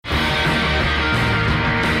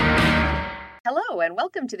and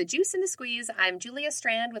welcome to The Juice and the Squeeze. I'm Julia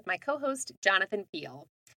Strand with my co-host, Jonathan Peel.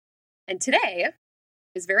 And today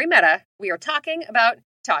is very meta. We are talking about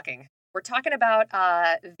talking. We're talking about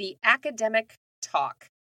the academic talk.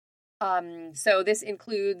 So this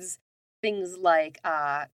includes things like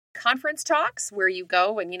conference talks, where you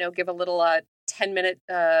go and, give a little 10-minute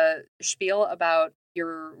spiel about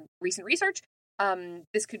your recent research.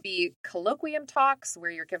 This could be colloquium talks,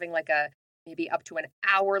 where you're giving like maybe up to an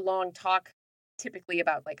hour-long talk, typically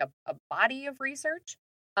about like a body of research,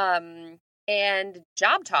 and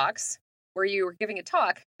job talks, where you're giving a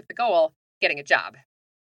talk with the goal, getting a job.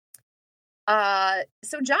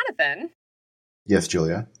 So Jonathan. Yes,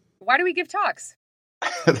 Julia. Why do we give talks?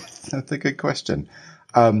 That's a good question.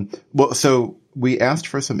 So we asked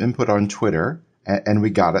for some input on Twitter, and we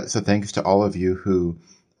got it. So thanks to all of you who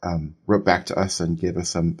wrote back to us and gave us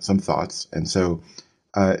some thoughts. And so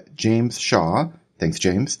James Shaw, thanks,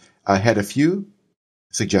 James, had a few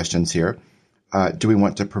suggestions here. Do we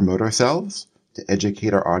want to promote ourselves, to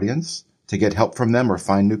educate our audience, to get help from them, or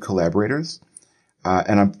find new collaborators?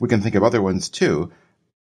 And we can think of other ones too.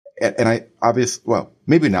 And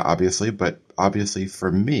maybe not obviously, but obviously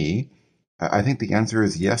for me, I think the answer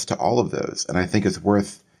is yes to all of those. And I think it's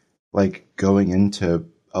worth going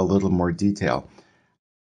into a little more detail.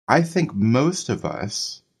 I think most of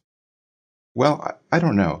us, I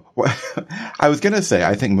don't know. I was going to say,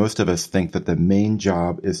 I think most of us think that the main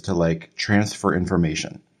job is to transfer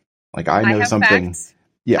information. I know something. Facts.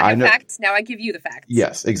 Yeah, I know facts. Now I give you the facts.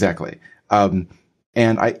 Yes, exactly.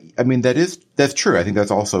 And I mean, that's true. I think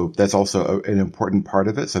that's also an important part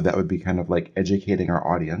of it. So that would be kind of educating our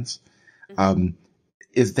audience. Mm-hmm.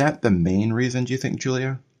 Is that the main reason, do you think,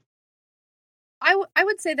 Julia? I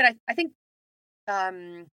would say that I think,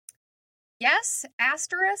 yes,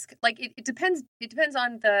 asterisk. It depends. It depends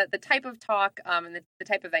on the type of talk, and the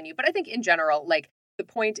type of venue. But I think in general, the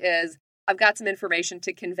point is, I've got some information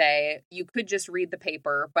to convey. You could just read the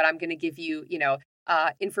paper, but I'm going to give you,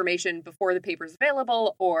 information before the paper is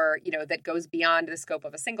available, or, that goes beyond the scope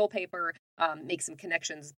of a single paper, make some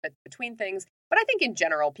connections between things. But I think in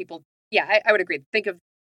general, people, I would agree. Think of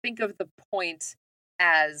the point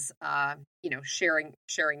as, sharing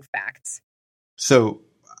facts. So,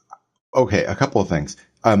 okay, a couple of things.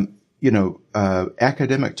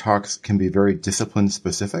 Academic talks can be very discipline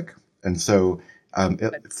specific. And so,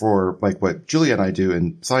 for what Julia and I do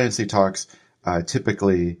in Science-y talks,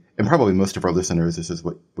 typically, and probably most of our listeners, this is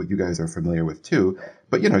what you guys are familiar with too,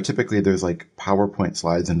 but typically there's PowerPoint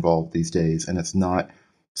slides involved these days, and it's not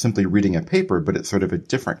simply reading a paper, but it's sort of a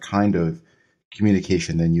different kind of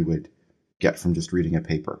communication than you would get from just reading a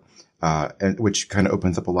paper, and which kind of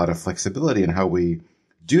opens up a lot of flexibility in how we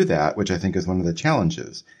do that, which I think is one of the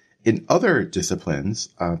challenges. In other disciplines,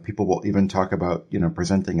 people will even talk about,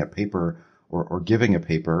 presenting a paper or giving a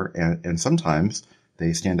paper, and sometimes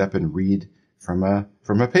they stand up and read from a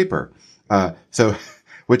paper.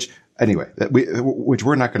 Which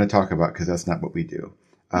we're not going to talk about because that's not what we do.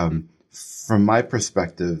 From my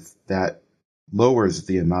perspective, that lowers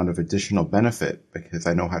the amount of additional benefit because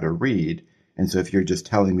I know how to read. And so if you're just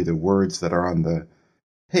telling me the words that are on the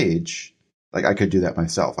page, I could do that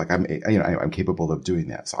myself. I'm capable of doing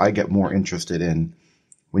that. So I get more interested in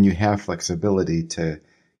when you have flexibility to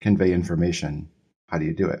convey information, how do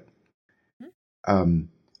you do it?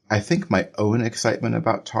 I think my own excitement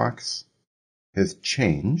about talks has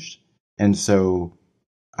changed. And so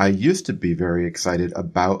I used to be very excited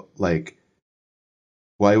about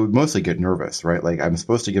I would mostly get nervous, right? I'm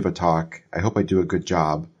supposed to give a talk. I hope I do a good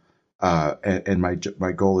job. And my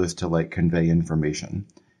goal is to convey information.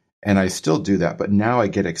 And I still do that. But now I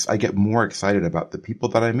get more excited about the people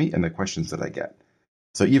that I meet and the questions that I get.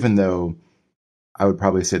 So even though I would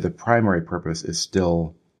probably say the primary purpose is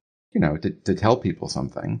still, to tell people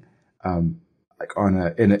something, on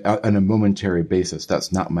a momentary basis,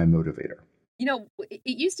 that's not my motivator. It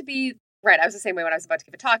used to be, right, I was the same way when I was about to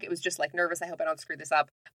give a talk. It was just nervous. I hope I don't screw this up.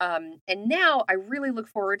 And now I really look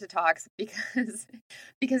forward to talks because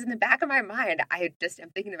in the back of my mind, I just am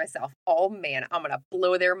thinking to myself, oh man, I'm going to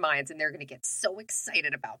blow their minds and they're going to get so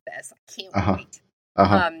excited about this. I can't wait.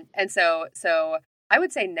 And so I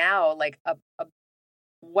would say now,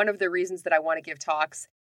 one of the reasons that I want to give talks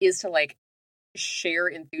is to share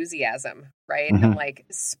enthusiasm, right? Mm-hmm. And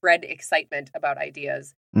spread excitement about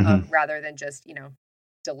ideas, rather than just,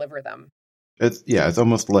 deliver them. It's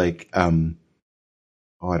almost I don't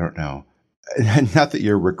know. Not that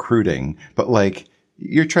you're recruiting, but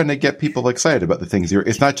you're trying to get people excited about the things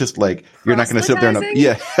it's not just you're not going to sit there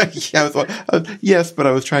and yes, but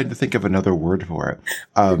I was trying to think of another word for it.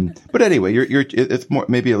 But anyway, it's more,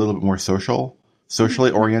 maybe a little bit more social.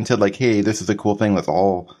 socially oriented, like, hey, this is a cool thing, let's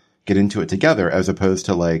all get into it together, as opposed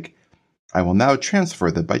to like, I will now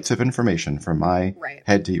transfer the bytes of information from my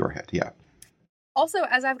head to your head. Yeah. Also,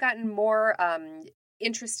 as I've gotten more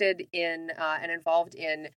interested in and involved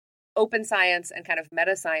in open science and kind of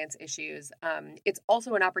meta science issues, it's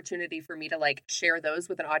also an opportunity for me to like share those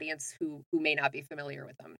with an audience who may not be familiar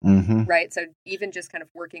with them. Mm-hmm. Right. So even just kind of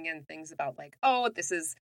working in things about like, oh, this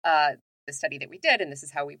is the study that we did and this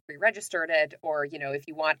is how we pre-registered it. Or, you know, if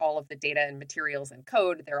you want all of the data and materials and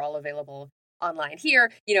code, they're all available online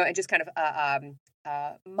here, you know, and just kind of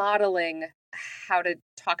modeling how to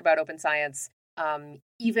talk about open science.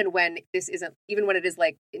 Even when it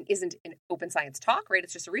isn't an open science talk, right?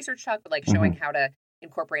 It's just a research talk, but like showing how to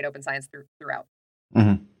incorporate open science throughout.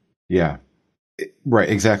 Mm-hmm. Yeah, right.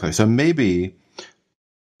 Exactly. So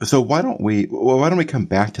why don't we come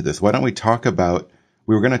back to this? Why don't we talk about,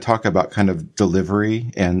 we were going to talk about kind of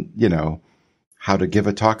delivery and, you know, how to give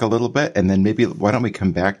a talk a little bit. And then maybe why don't we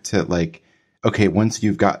come back to like, okay, once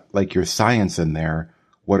you've got like your science in there,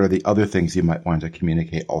 what are the other things you might want to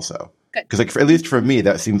communicate also? Because like, at least for me,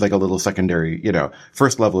 that seems like a little secondary, you know,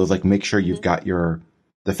 first level is like, make sure you've got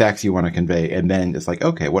the facts you want to convey. And then it's like,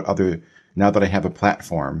 okay, now that I have a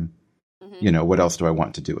platform, you know, what else do I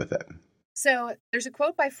want to do with it? So there's a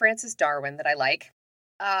quote by Francis Darwin that I like.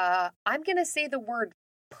 I'm going to say the word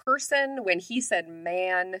person when he said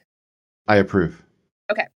man. I approve.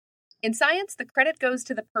 Okay. In science, the credit goes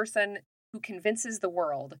to the person who convinces the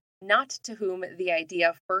world, not to whom the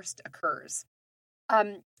idea first occurs.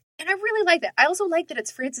 And I really like that. I also like that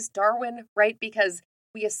it's Francis Darwin, right? Because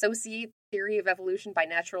we associate theory of evolution by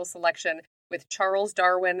natural selection with Charles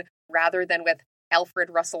Darwin rather than with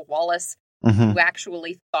Alfred Russel Wallace, who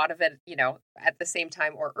actually thought of it, you know, at the same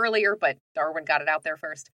time or earlier, but Darwin got it out there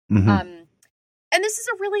first. And this is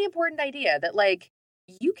a really important idea that, like,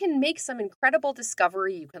 you can make some incredible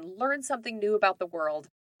discovery, you can learn something new about the world,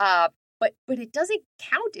 but it doesn't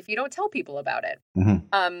count if you don't tell people about it,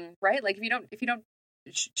 right? Like, if you don't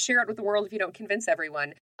share it with the world, if you don't convince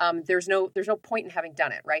everyone, there's no point in having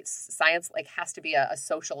done it, right? Science like has to be a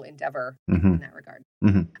social endeavor in that regard.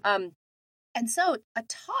 And so a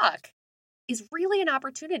talk is really an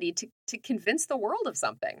opportunity to convince the world of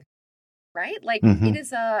something, right? Like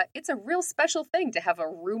it's a real special thing to have a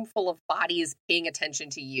room full of bodies paying attention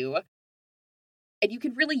to you, and you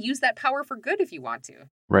can really use that power for good if you want to.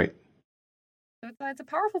 Right. So it's a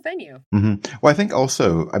powerful venue. Well, I think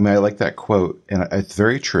also, I mean, I like that quote, and it's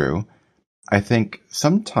very true. I think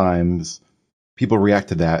sometimes people react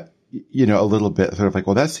to that, you know, a little bit sort of like,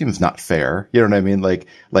 well, that seems not fair. You know what I mean? Like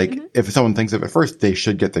if someone thinks of it first, they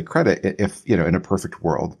should get the credit if, you know, in a perfect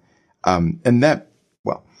world. And that,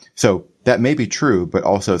 well, so that may be true, but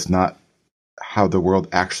also it's not how the world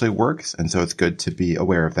actually works. And so it's good to be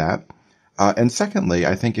aware of that. And secondly,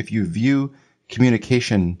 I think if you view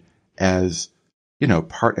communication as, you know,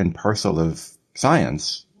 part and parcel of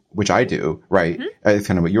science, which I do, right? It's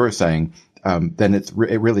kind of what you were saying. Then it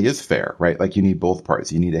really is fair, right? Like you need both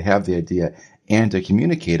parts. You need to have the idea and to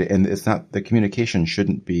communicate it. And it's not, the communication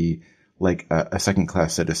shouldn't be like a second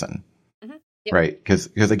class citizen, right? Because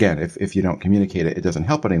again, if you don't communicate it, it doesn't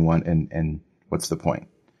help anyone. And what's the point?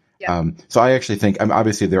 So I actually think,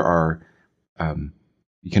 obviously there are,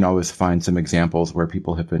 you can always find some examples where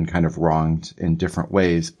people have been kind of wronged in different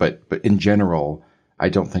ways, but in general, I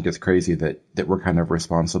don't think it's crazy that we're kind of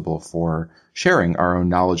responsible for sharing our own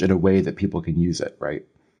knowledge in a way that people can use it, right?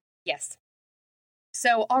 Yes.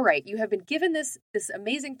 So, all right, you have been given this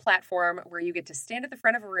amazing platform where you get to stand at the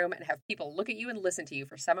front of a room and have people look at you and listen to you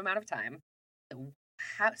for some amount of time.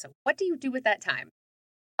 So what do you do with that time?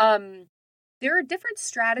 There are different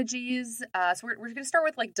strategies. So we're going to start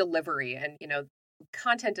with like delivery and, you know,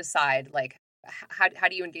 content aside, like how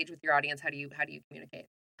do you engage with your audience? How do you communicate?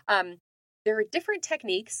 There are different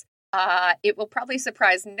techniques. It will probably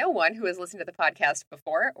surprise no one who has listened to the podcast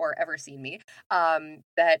before or ever seen me,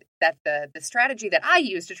 that the strategy that I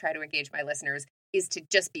use to try to engage my listeners is to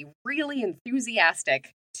just be really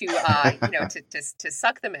enthusiastic to to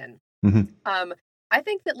suck them in. I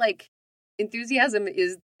think that like enthusiasm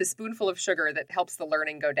is the spoonful of sugar that helps the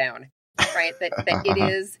learning go down, right? That it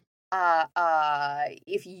is.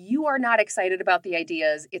 If you are not excited about the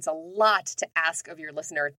ideas, it's a lot to ask of your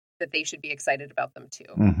listener that they should be excited about them too.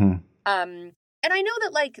 And I know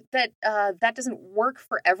that that doesn't work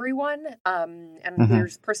for everyone. And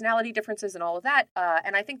there's personality differences and all of that.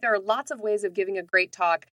 And I think there are lots of ways of giving a great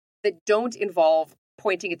talk that don't involve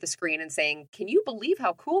pointing at the screen and saying, "Can you believe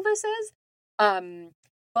how cool this is?"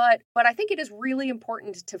 But I think it is really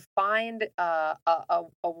important to find a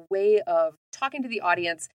way of talking to the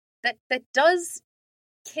audience that does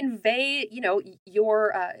convey,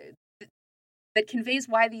 your that conveys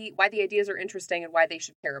why the ideas are interesting and why they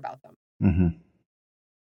should care about them.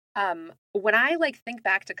 When I think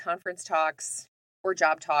back to conference talks or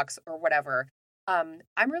job talks or whatever,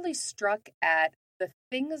 I'm really struck at the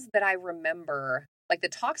things that I remember, the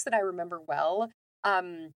talks that I remember well,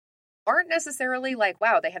 aren't necessarily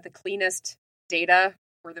wow, they had the cleanest data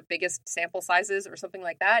or the biggest sample sizes or something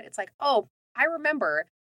like that. It's oh, I remember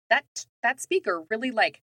that speaker really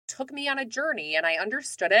took me on a journey and I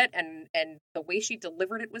understood it, and the way she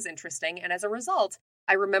delivered it was interesting. And as a result,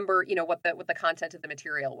 I remember, what the content of the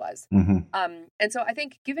material was. And so I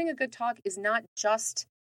think giving a good talk is not just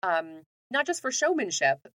for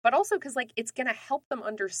showmanship, but also because it's going to help them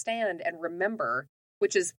understand and remember,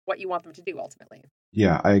 which is what you want them to do ultimately.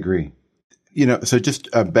 Yeah, I agree. So just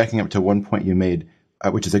backing up to one point you made,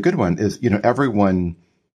 which is a good one, is, everyone,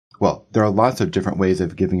 well, there are lots of different ways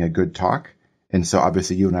of giving a good talk. And so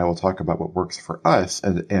obviously you and I will talk about what works for us,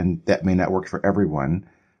 and that may not work for everyone.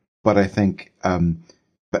 But I think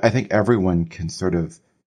everyone can sort of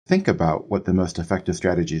think about what the most effective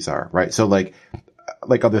strategies are, right? So like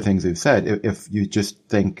other things they've said, if you just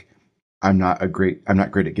think I'm not great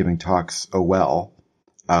at giving talks, oh well,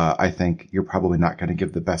 I think you're probably not going to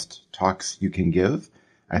give the best talks you can give.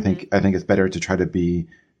 I think it's better to try to be,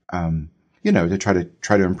 to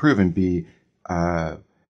try to improve and be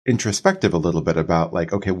introspective a little bit about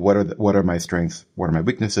okay, what are my strengths? What are my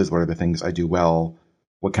weaknesses? What are the things I do well?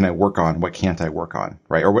 What can I work on? What can't I work on?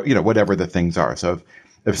 Right. Or, whatever the things are. So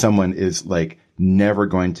if someone is never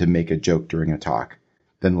going to make a joke during a talk,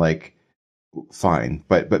 then fine.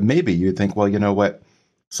 But maybe you'd think, well, you know what?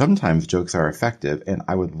 Sometimes jokes are effective and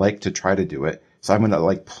I would like to try to do it. So I'm going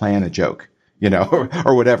to plan a joke,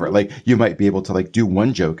 or whatever. You might be able to do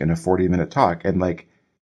one joke in a 40-minute talk and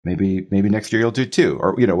maybe next year you'll do two,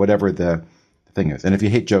 or, whatever the thing is. And if you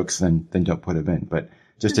hate jokes, then don't put them in, but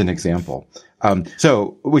just an example.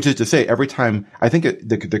 So, which is to say, every time, I think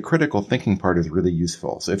the critical thinking part is really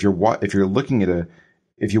useful. So if you're looking at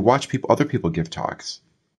if you watch other people give talks,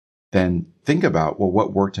 then think about, well,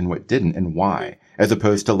 what worked and what didn't and why, as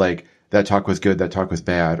opposed to that talk was good, that talk was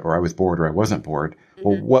bad, or I was bored or I wasn't bored.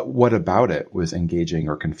 Well, what about it was engaging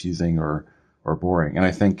or confusing or boring? And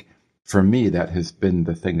I think for me, that has been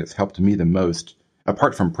the thing that's helped me the most,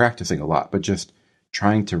 apart from practicing a lot, but just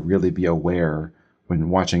trying to really be aware when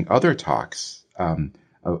watching other talks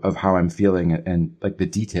of how I'm feeling and the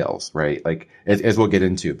details, right? As we'll get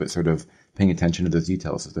into, but sort of paying attention to those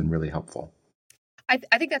details has been really helpful.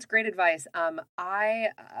 I think that's great advice. I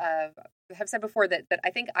have said before that I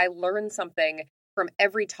think I learn something from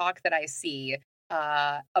every talk that I see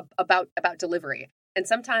about delivery. And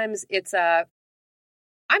sometimes it's I'm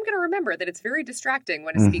going to remember that it's very distracting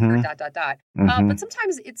when a speaker ... But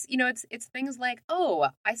sometimes it's, it's things oh,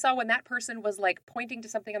 I saw when that person was pointing to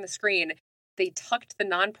something on the screen, they tucked the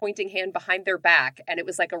non-pointing hand behind their back. And it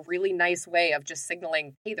was a really nice way of just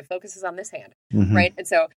signaling, hey, the focus is on this hand. Right. And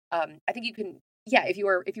so I think you can, if you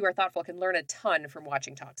are thoughtful, can learn a ton from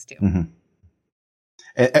watching talks too.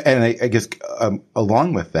 And I guess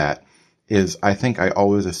along with that is, I think I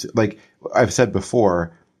always assume, I've said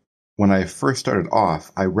before, when I first started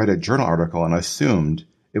off, I read a journal article and assumed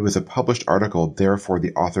it was a published article. Therefore,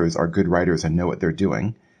 the authors are good writers and know what they're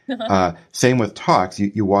doing. Same with talks.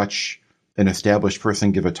 You watch an established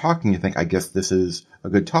person give a talk and you think, I guess this is a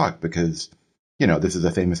good talk because, this is a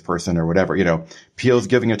famous person or whatever. Peele's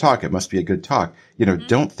giving a talk. It must be a good talk.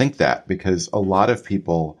 Don't think that, because a lot of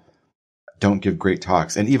people don't give great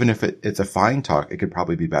talks. And even if it's a fine talk, it could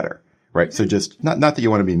probably be better. Right. So just not that you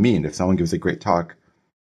want to be mean. If someone gives a great talk,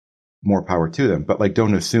 more power to them, but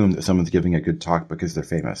don't assume that someone's giving a good talk because they're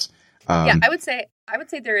famous. I would say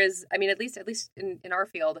there is, at least in our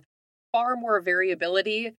field, far more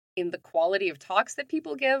variability in the quality of talks that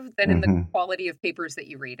people give than in the quality of papers that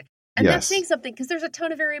you read. And that's saying something, because there's a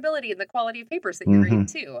ton of variability in the quality of papers that you read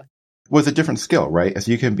too. Well, it's a different skill, right?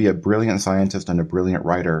 So you can be a brilliant scientist and a brilliant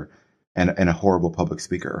writer and a horrible public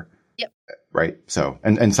speaker. Yep. Right. So,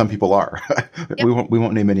 and some people are. Yep. We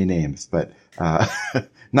won't name any names, but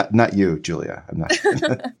not you, Julia. I'm not.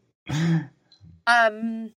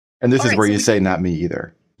 And this is where you say not me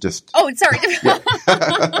either. Just. Oh, sorry.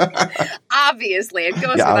 Obviously, it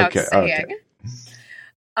goes without saying.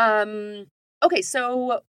 Okay. Okay.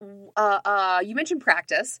 So, you mentioned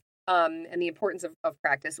practice, and the importance of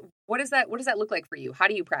practice. What does that look like for you? How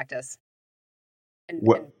do you practice? And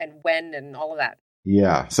when and all of that.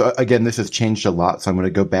 Yeah. So again, this has changed a lot. So I'm going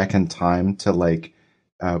to go back in time to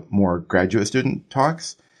more graduate student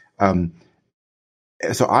talks.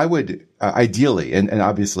 So I would ideally, and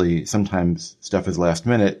obviously sometimes stuff is last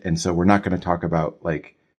minute. And so we're not going to talk about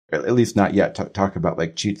like, at least not yet, talk about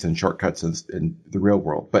like cheats and shortcuts in the real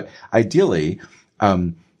world. But ideally,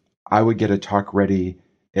 I would get a talk ready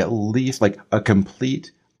at least like a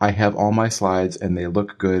complete, I have all my slides and they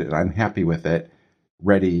look good and I'm happy with it,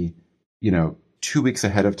 ready, 2 weeks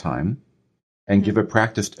ahead of time, and give a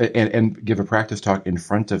practice and give a practice talk in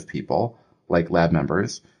front of people like lab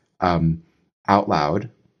members, out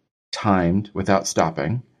loud, timed without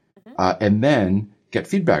stopping, and then get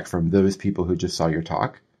feedback from those people who just saw your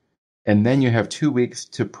talk. And then you have 2 weeks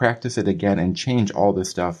to practice it again and change all the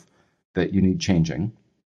stuff that you need changing.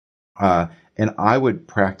 And I would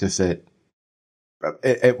practice it.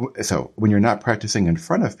 So when you're not practicing in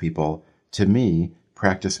front of people, to me,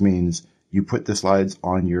 practice means you put the slides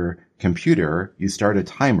on your computer, you start a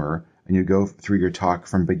timer, and you go through your talk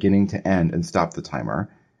from beginning to end and stop the timer.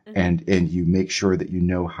 And you make sure that you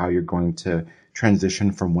know how you're going to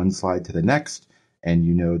transition from one slide to the next, and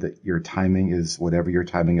you know that your timing is whatever your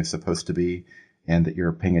timing is supposed to be, and that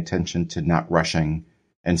you're paying attention to not rushing,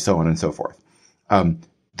 and so on and so forth.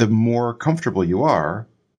 The more comfortable you are,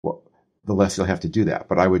 well, the less you'll have to do that.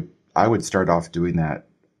 But I would start off doing that.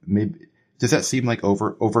 Maybe does that seem like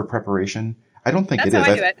over preparation? I don't think it is. That's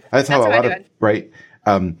how I do it. That's how a lot of right.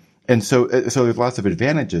 And so there's lots of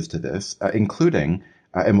advantages to this, including.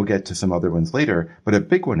 And we'll get to some other ones later, but a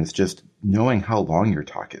big one is just knowing how long your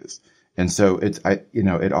talk is. And so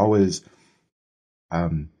it always,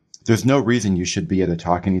 there's no reason you should be at a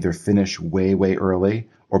talk and either finish way, way early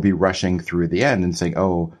or be rushing through the end and saying,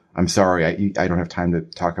 oh, I'm sorry, I don't have time to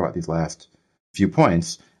talk about these last few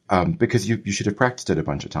points, because you should have practiced it a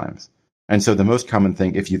bunch of times. And so the most common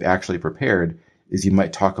thing, if you've actually prepared, is you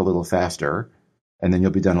might talk a little faster and then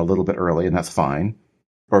you'll be done a little bit early, and that's fine.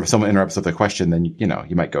 Or if someone interrupts with a question, then,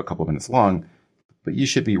 you might go a couple of minutes long, but you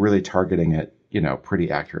should be really targeting it, pretty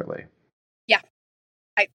accurately. Yeah.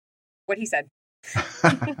 What he said.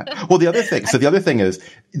 Well, the other thing is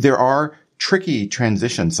there are tricky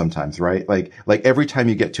transitions sometimes, right? Like every time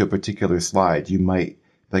you get to a particular slide, you might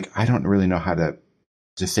I don't really know how to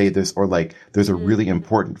say this, or like, there's a really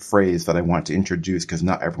important phrase that I want to introduce because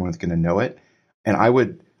not everyone's going to know it. And I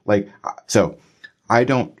would so I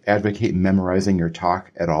don't advocate memorizing your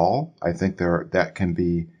talk at all. I think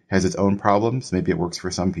that has its own problems. Maybe it works for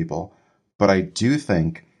some people, but I do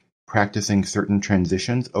think practicing certain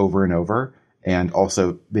transitions over and over, and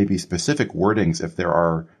also maybe specific wordings if there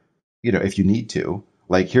are, if you need to,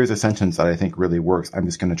 like, here's a sentence that I think really works, I'm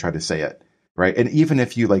just going to try to say it, right? And even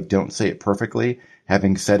if you don't say it perfectly,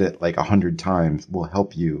 having said it 100 times will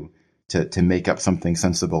help you to make up something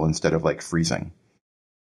sensible instead of freezing.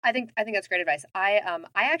 I think that's great advice. I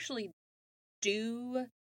actually do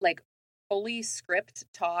fully script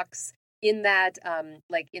talks in that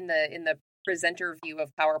in the presenter view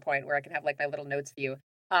of PowerPoint, where I can have my little notes view.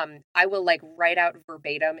 I will write out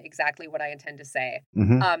verbatim exactly what I intend to say.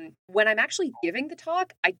 Mm-hmm. When I'm actually giving the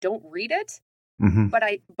talk, I don't read it, mm-hmm. but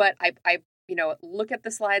I look at the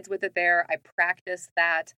slides with it there. I practice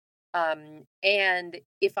that, and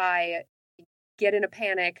if I get in a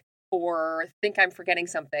panic or think I'm forgetting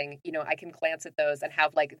something, I can glance at those and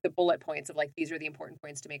have the bullet points of these are the important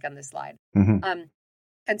points to make on this slide. Mm-hmm.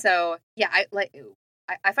 And so, yeah,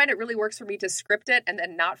 I find it really works for me to script it and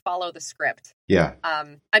then not follow the script. Yeah.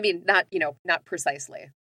 I mean, not precisely.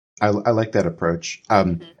 I like that approach.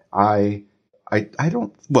 Mm-hmm. I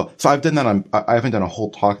don't, well, so I've done that I haven't done a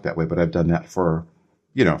whole talk that way, but I've done that for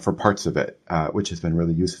parts of it, which has been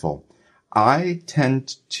really useful. I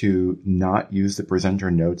tend to not use the presenter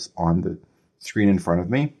notes on the screen in front of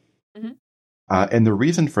me. Mm-hmm. And the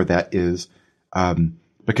reason for that is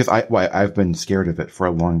because I've been scared of it for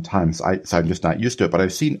a long time. So I'm just not used to it. But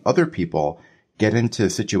I've seen other people get into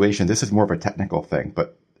situations. This is more of a technical thing,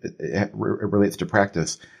 but it relates to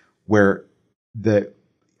practice, where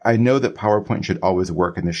I know that PowerPoint should always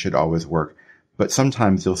work and this should always work. But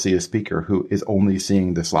sometimes you'll see a speaker who is only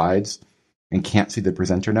seeing the slides and can't see the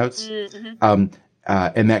presenter notes. Mm-hmm.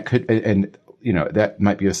 And that could, that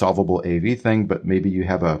might be a solvable AV thing, but maybe you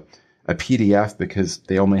have a PDF because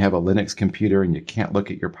they only have a Linux computer and you can't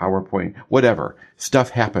look at your PowerPoint, whatever. Stuff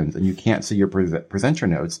happens and you can't see your presenter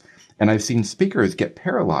notes. And I've seen speakers get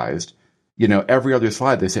paralyzed. Every other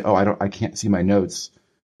slide they say, oh, I can't see my notes.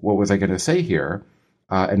 What was I going to say here?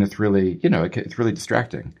 And it's really, it's really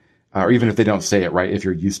distracting. Or even if they don't say it right, if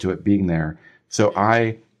you're used to it being there. So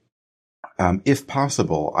if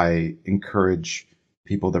possible, I encourage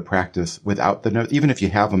people to practice without the notes, even if you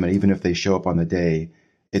have them and even if they show up on the day,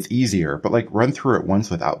 it's easier. But run through it once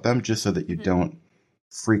without them, just so that you don't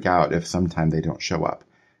freak out if sometime they don't show up.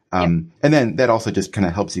 And then that also just kind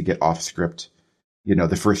of helps you get off script.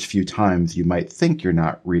 The first few times you might think you're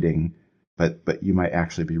not reading, but you might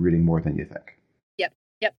actually be reading more than you think. Yep.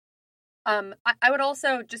 I would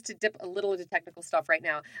also, just to dip a little into technical stuff right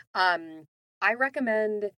now, I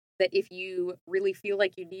recommend that if you really feel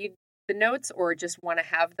like you need the notes or just want to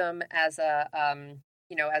have them as a,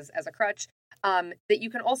 as a crutch, that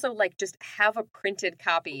you can also just have a printed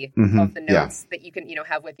copy of the notes that you can,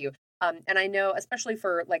 have with you. And I know, especially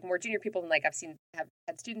for more junior people, and I've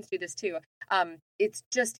had students do this too. It's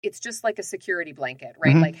just like a security blanket,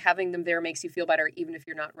 right? Like having them there makes you feel better, even if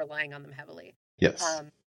you're not relying on them heavily. Yes.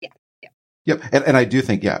 Yep. And I do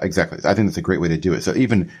think, exactly. I think that's a great way to do it. So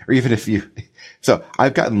even if so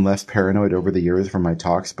I've gotten less paranoid over the years from my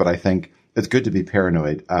talks, but I think it's good to be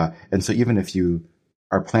paranoid. And so even if you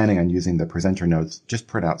are planning on using the presenter notes, just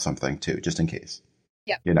print out something too, just in case.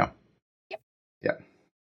 Yeah. Yep. Yeah.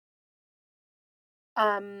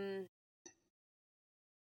 Go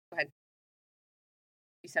ahead.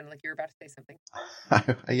 You sounded like you were about to say something.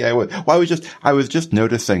 Yeah, I would. Well, I was just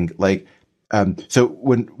noticing, so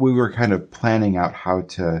when we were kind of planning out how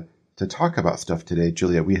to talk about stuff today,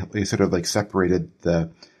 Julia, we sort of separated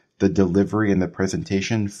the delivery and the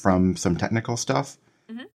presentation from some technical stuff.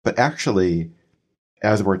 But actually,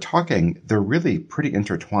 as we're talking, they're really pretty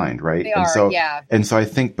intertwined, right? They are, yeah. And so I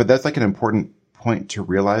think, but that's an important point to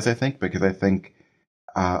realize, I think, because I think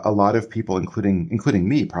a lot of people, including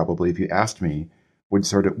me, probably, if you asked me, would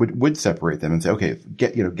separate them and say, okay,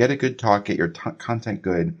 get a good talk, get your content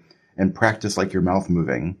good, and practice your mouth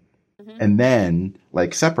moving, and then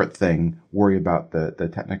separate thing, worry about the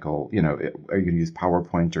technical. Are you going to use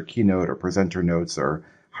PowerPoint or Keynote or presenter notes, or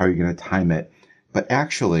how are you going to time it? But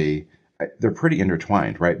actually, they're pretty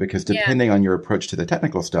intertwined, right? Because depending on your approach to the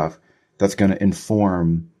technical stuff, that's going to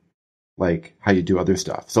inform how you do other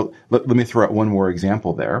stuff. So let me throw out one more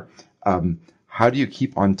example there. How do you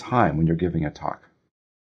keep on time when you're giving a talk?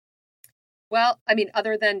 Well, I mean,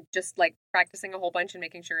 other than just practicing a whole bunch and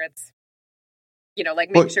making sure it's,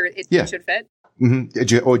 making sure it should fit.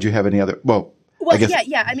 Do you have any other? Well, I guess,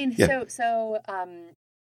 yeah. I mean, so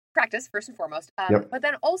practice first and foremost. But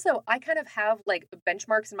then also, I kind of have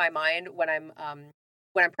benchmarks in my mind when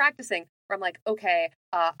I'm practicing, where I'm okay,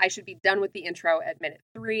 I should be done with the intro at minute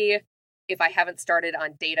 3. If I haven't started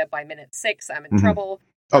on data by minute 6, I'm in trouble.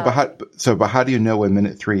 But how do you know when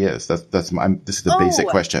minute 3 is? This is the basic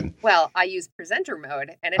question. Well, I use presenter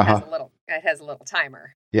mode, and it has a little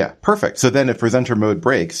timer. Yeah, perfect. So then, if presenter mode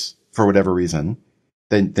breaks for whatever reason,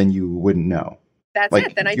 then you wouldn't know. That's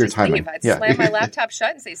it. Then I just leave. I'd slam my laptop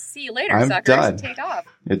shut and say, "See you later, suckers." Done. Take off.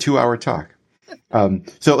 A 2-hour talk.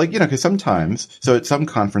 So because sometimes, at some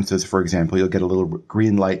conferences, for example, you'll get a little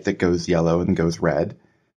green light that goes yellow and goes red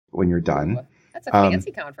when you're done. That's a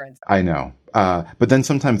fancy conference. I know. But then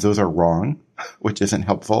sometimes those are wrong, which isn't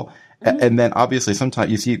helpful. And then obviously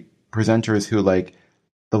sometimes you see presenters who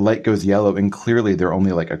the light goes yellow and clearly they're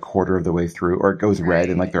only a quarter of the way through, or it goes red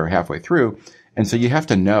and they're halfway through. And so you have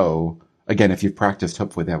to know, again, if you've practiced,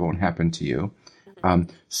 hopefully that won't happen to you.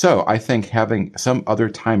 So I think having some other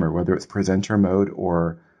timer, whether it's presenter mode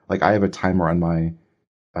or I have a timer on my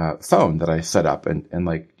phone that I set up and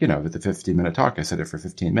if it's a 15-minute talk, I set it for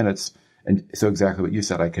 15 minutes. And so exactly what you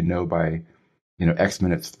said, I can know by, X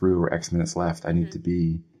minutes through or X minutes left, I need to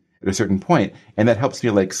be at a certain point. And that helps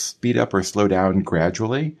me speed up or slow down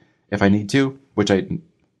gradually if I need to, which I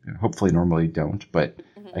hopefully normally don't, but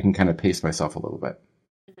I can kind of pace myself a little bit.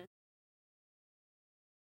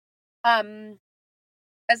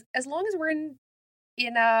 As long as we're in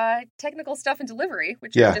technical stuff and delivery,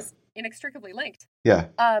 which are just inextricably linked. Yeah.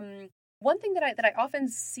 One thing that I often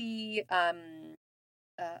see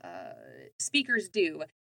speakers do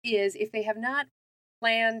is, if they have not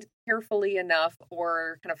planned carefully enough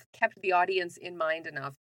or kind of kept the audience in mind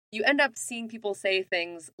enough, you end up seeing people say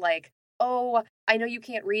things like, "Oh, I know you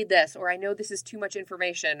can't read this," or "I know this is too much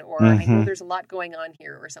information," or "I know there's a lot going on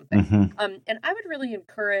here," or something. And I would really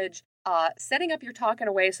encourage setting up your talk in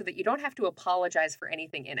a way so that you don't have to apologize for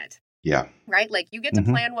anything in it. Yeah. Right? You get to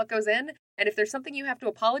plan what goes in, and if there's something you have to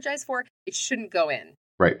apologize for, it shouldn't go in.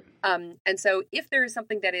 Right. And so if there is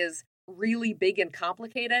something that is really big and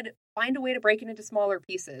complicated, find a way to break it into smaller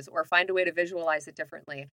pieces, or find a way to visualize it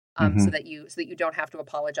differently, so that you don't have to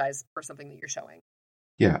apologize for something that you're showing.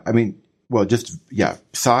 Yeah. I mean, well,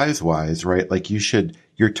 size wise, right?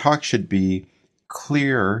 Your talk should be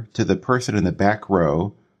clear to the person in the back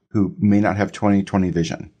row who may not have 20/20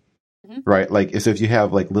 vision, right? So if you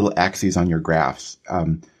have little axes on your graphs,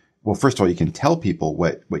 well, first of all, you can tell people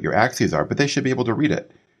what your axes are, but they should be able to read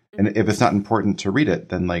it. And if it's not important to read it,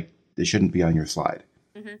 then it shouldn't be on your slide.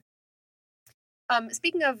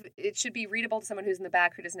 Speaking of, it should be readable to someone who's in the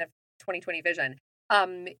back who doesn't have 20/20 vision.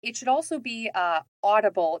 It should also be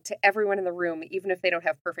audible to everyone in the room, even if they don't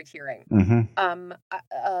have perfect hearing. Mm-hmm.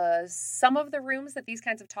 Some of the rooms that these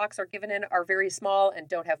kinds of talks are given in are very small and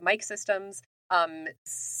don't have mic systems.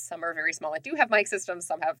 Some are very small and do have mic systems.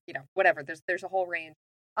 Some have, whatever. There's a whole range.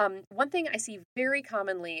 One thing I see very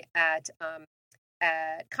commonly at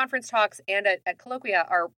conference talks and at colloquia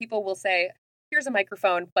are people will say, here's a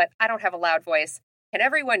microphone, but I don't have a loud voice. Can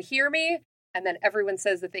everyone hear me? And then everyone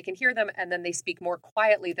says that they can hear them, and then they speak more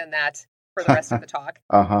quietly than that for the rest of the talk.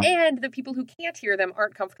 Uh-huh. And the people who can't hear them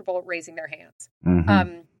aren't comfortable raising their hands.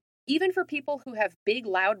 Mm-hmm. Even for people who have big,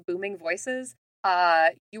 loud, booming voices,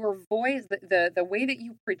 your voice, the way that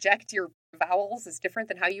you project your vowels is different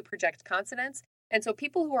than how you project consonants. And so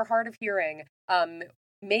people who are hard of hearing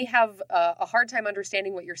may have a hard time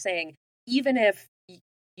understanding what you're saying, even if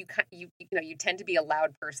you tend to be a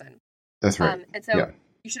loud person. That's right. And so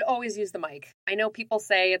you should always use the mic. I know people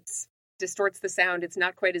say it distorts the sound. It's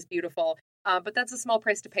not quite as beautiful, but that's a small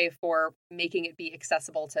price to pay for making it be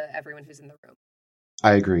accessible to everyone who's in the room.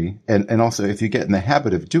 I agree. And also, if you get in the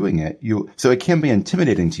habit of doing it, so it can be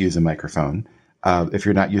intimidating to use a microphone if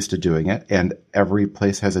you're not used to doing it. And every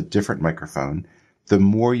place has a different microphone. The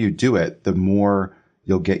more you do it, the more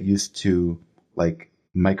you'll get used to like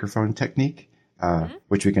microphone technique,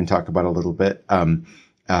 which we can talk about a little bit.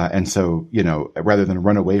 And so, rather than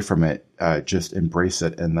run away from it, just embrace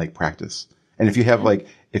it and like practice. And if you have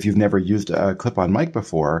if you've never used a clip-on mic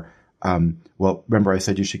before, well, remember I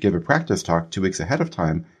said you should give a practice talk 2 weeks ahead of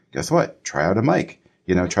time. Guess what? Try out a mic.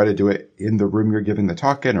 Try to do it in the room you're giving the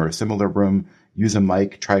talk in or a similar room. Use a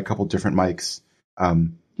mic. Try a couple different mics.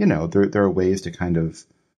 There are ways to kind of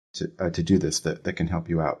to do this that can help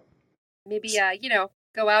you out. Maybe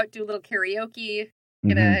go out, do a little karaoke.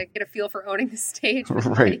 Get a feel for owning the stage.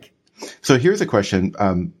 Right. So here's a question,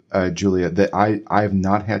 Julia, that I've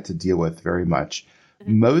not had to deal with very much.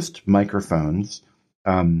 Mm-hmm. Most microphones,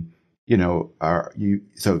 so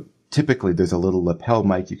typically there's a little lapel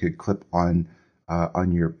mic you could clip on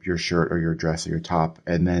your shirt or your dress or your top,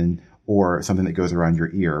 and then or something that goes around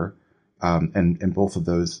your ear, and both of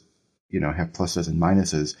those, have pluses and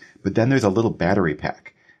minuses. But then there's a little battery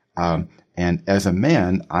pack, and as a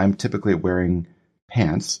man, I'm typically wearing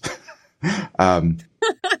pants,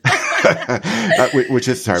 which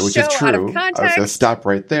is true. So stop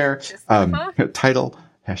right there.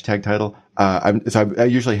 Hashtag title. I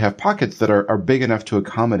usually have pockets that are big enough to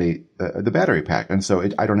accommodate the battery pack. And so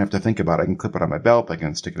I don't have to think about it. I can clip it on my belt. I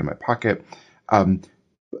can stick it in my pocket.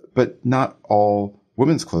 But not all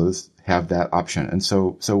women's clothes have that option. And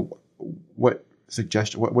so what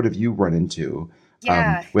have you run into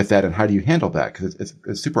with that, and how do you handle that? Because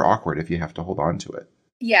it's super awkward if you have to hold on to it.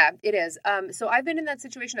 Yeah, it is. So I've been in that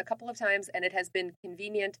situation a couple of times, and it has been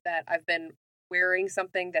convenient that I've been wearing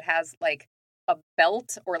something that has like a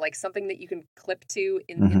belt or like something that you can clip to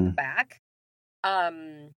in the back.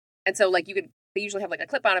 And so like they usually have like a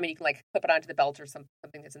clip on them, and you can like clip it onto the belt or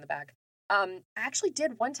something that's in the back. I actually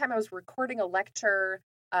did one time. I was recording a lecture.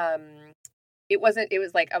 It was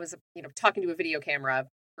like I was talking to a video camera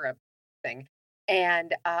for a thing.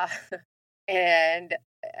 And I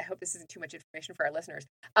hope this isn't too much information for our listeners.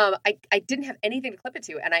 I didn't have anything to clip it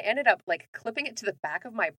to, and I ended up like clipping it to the back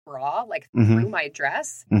of my bra, like through my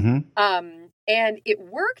dress. And it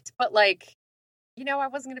worked, but like, I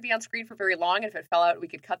wasn't going to be on screen for very long. And if it fell out, we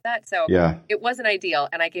could cut that. So it wasn't ideal.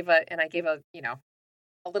 And I gave a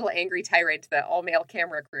a little angry tirade to the all male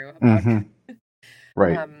camera crew about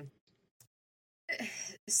right.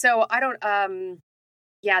 So I don't.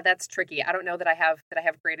 Yeah, that's tricky. I don't know that I have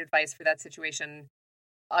great advice for that situation,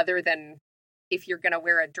 other than if you're going to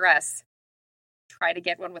wear a dress, try to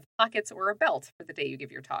get one with pockets or a belt for the day you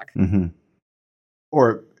give your talk. Mm-hmm.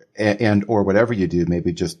 Or whatever you do,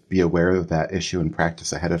 maybe just be aware of that issue and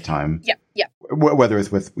practice ahead of time. Yeah. Whether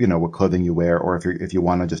it's with what clothing you wear, or if you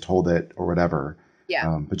want to just hold it or whatever.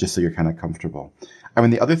 Yeah. But just so you're kind of comfortable. I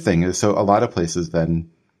mean, the other thing is, so a lot of places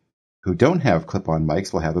then who don't have clip-on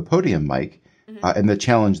mics will have a podium mic. And the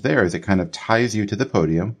challenge there is it kind of ties you to the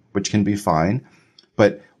podium, which can be fine.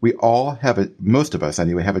 But we all most of us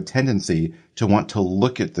anyway, have a tendency to want to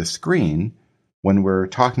look at the screen when we're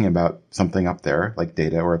talking about something up there, like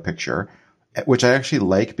data or a picture, which I actually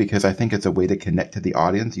like because I think it's a way to connect to the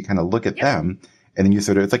audience. You kind of look at them, and then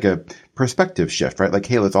it's like a perspective shift, right? Like,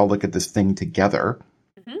 hey, let's all look at this thing together,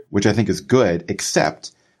 which I think is good,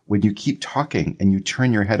 except when you keep talking and you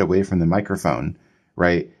turn your head away from the microphone,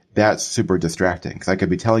 right? That's super distracting, because I could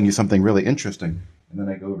be telling you something really interesting, and then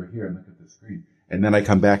I go over here and look at the screen, and then I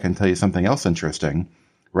come back and tell you something else interesting,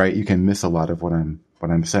 right? You can miss a lot of what I'm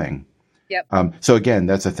saying. Yep. So again,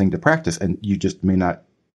 that's a thing to practice, and you just may not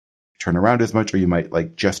turn around as much, or you might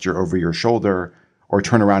like gesture over your shoulder or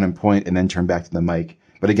turn around and point and then turn back to the mic.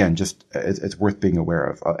 But again, just it's worth being aware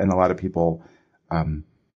of. And a lot of people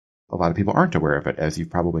aren't aware of it, as you've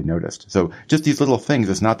probably noticed. So just these little things,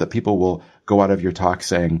 it's not that people will go out of your talk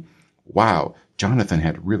saying, wow, Jonathan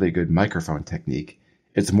had really good microphone technique.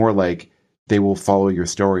 It's more like they will follow your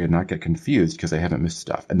story and not get confused because they haven't missed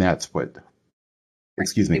stuff. And that's what,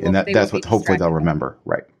 that's what hopefully they'll remember.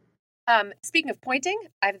 Right. Speaking of pointing,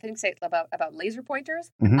 I have a thing to say about laser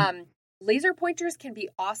pointers. Mm-hmm. Laser pointers can be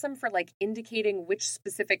awesome for like indicating which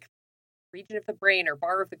specific region of the brain or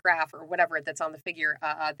bar of the graph or whatever that's on the figure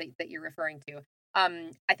that you're referring to.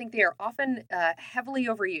 I think they are often heavily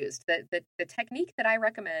overused. The technique that I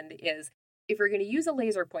recommend is if you're going to use a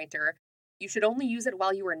laser pointer, you should only use it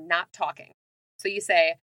while you are not talking. So you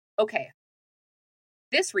say, okay,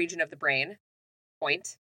 this region of the brain,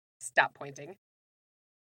 point, stop pointing,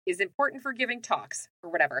 is important for giving talks or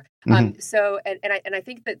whatever. Mm-hmm. So I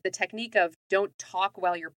think that the technique of don't talk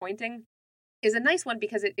while you're pointing is a nice one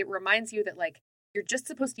because it reminds you that like you're just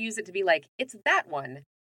supposed to use it to be like, it's that one,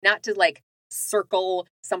 not to like circle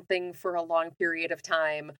something for a long period of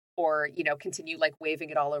time or, you know, continue like waving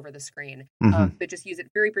it all over the screen. Mm-hmm. But just use it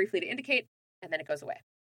very briefly to indicate and then it goes away.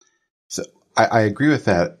 So I agree with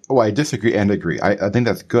that. Oh, I disagree and agree. I think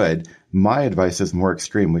that's good. My advice is more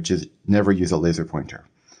extreme, which is never use a laser pointer.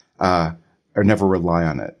 Or never rely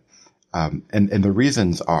on it. And the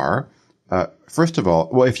reasons are, first of all,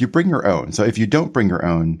 well, if you bring your own, so if you don't bring your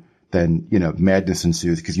own, then, you know, madness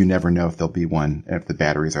ensues because you never know if there'll be one and if the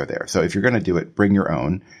batteries are there. So if you're going to do it, bring your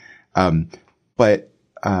own. But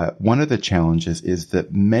one of the challenges is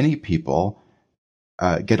that many people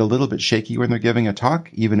get a little bit shaky when they're giving a talk,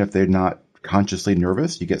 even if they're not consciously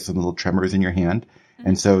nervous. You get some little tremors in your hand. Mm-hmm.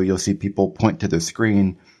 And so you'll see people point to the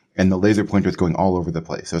screen and the laser pointer is going all over the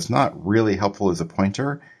place. So it's not really helpful as a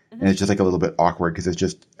pointer. Mm-hmm. And it's just like a little bit awkward because it's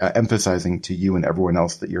just emphasizing to you and everyone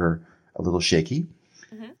else that you're a little shaky.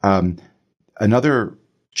 Mm-hmm. Another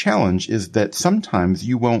challenge is that sometimes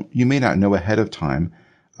you may not know ahead of time,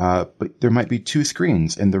 but there might be two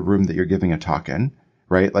screens in the room that you're giving a talk in,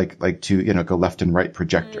 right? Like two, you know, go left and right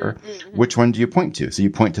projector. Mm-hmm. Which one do you point to? So you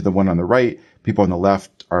point to the one on the right. People on the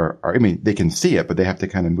left are, I mean, they can see it, but they have to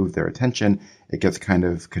kind of move their attention. It gets kind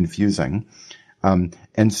of confusing. And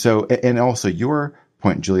also your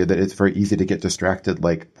point, Julia, that it's very easy to get distracted,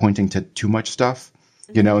 like pointing to too much stuff,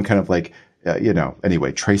 you know, and kind of like,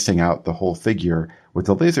 anyway, tracing out the whole figure with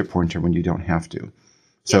a laser pointer when you don't have to.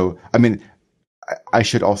 So, I mean, I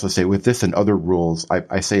should also say with this and other rules,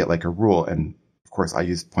 I say it like a rule, and of course I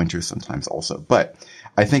use pointers sometimes also, but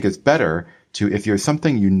I think it's better to, if you're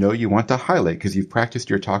something you know you want to highlight because you've practiced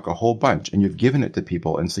your talk a whole bunch and you've given it to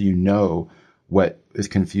people, and so you know what is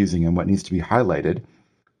confusing and what needs to be highlighted,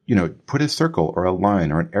 you know, put a circle or a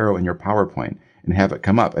line or an arrow in your PowerPoint and have it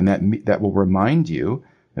come up, and that will remind you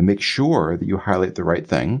and make sure that you highlight the right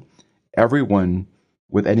thing. Everyone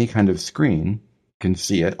with any kind of screen can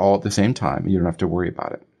see it all at the same time. You don't have to worry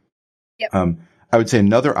about it. Yep. I would say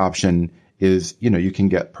another option is, you know, you can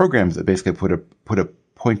get programs that basically put a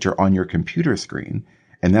pointer on your computer screen,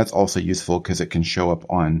 and that's also useful because it can show up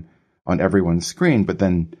on everyone's screen. But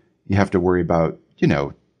then you have to worry about, you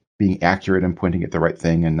know, being accurate and pointing at the right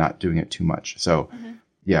thing and not doing it too much. So,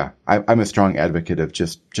 yeah, I'm a strong advocate of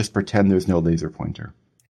just pretend there's no laser pointer.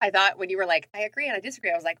 I thought when you were like, I agree and I disagree,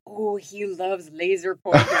 I was like, oh, he loves laser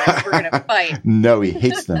pointers. We're going to fight. No, he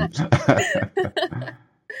hates them.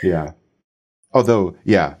 Yeah. Although,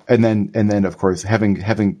 yeah. And then of course,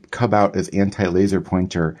 having come out as anti-laser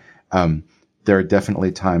pointer, there are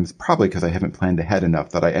definitely times, probably because I haven't planned ahead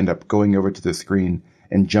enough, that I end up going over to the screen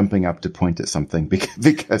and jumping up to point at something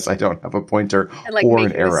because I don't have a pointer and like or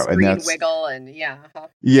an arrow. And that's wiggle and yeah. Uh-huh.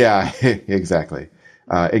 Yeah, exactly.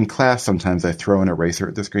 In class, sometimes I throw an eraser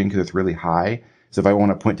at the screen because it's really high. So if I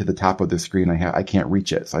want to point to the top of the screen, I can't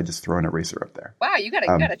reach it. So I just throw an eraser up there. Wow, you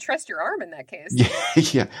gotta trust your arm in that case.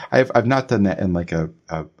 Yeah. I've not done that in like a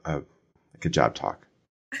job talk.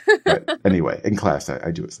 But anyway, in class,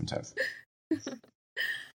 I do it sometimes.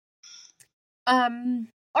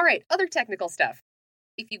 All right, other technical stuff.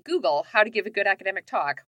 If you Google how to give a good academic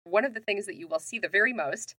talk, one of the things that you will see the very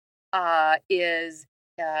most is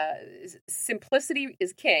simplicity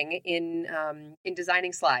is king in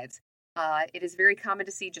designing slides. It is very common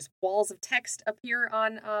to see just walls of text appear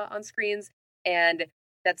on screens, and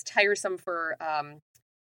that's tiresome for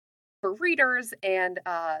readers. And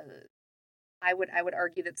I would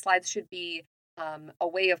argue that slides should be a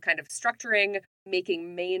way of kind of structuring,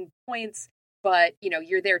 making main points. But, you know,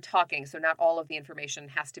 you're there talking, so not all of the information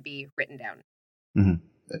has to be written down.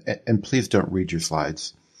 Mm-hmm. And please don't read your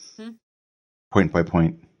slides Hmm? point by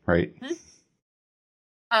point, right?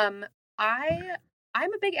 I'm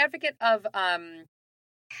a big advocate of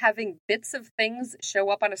having bits of things show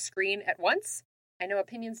up on a screen at once. I know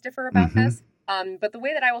opinions differ about Mm-hmm. this, but the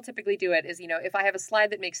way that I will typically do it is, if I have a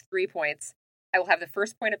slide that makes 3 points, I will have the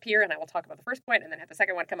first point appear and I will talk about the first point, and then have the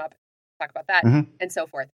second one come up, talk about that, Mm-hmm. and so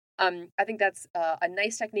forth. I think that's a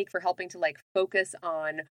nice technique for helping to like focus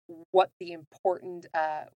on what the important,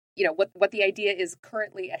 what the idea is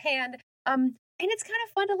currently at hand. And it's kind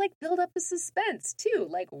of fun to like build up the suspense too.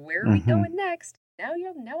 Like, where are we Mm-hmm. going next? Now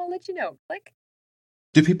I'll let you know. Click.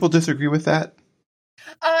 Do people disagree with that?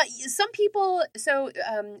 Some people. So,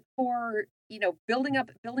 for building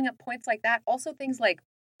up points like that. Also, things like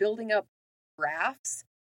building up graphs,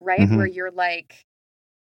 right? Mm-hmm. Where you're like,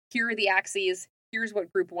 here are the axes. Here's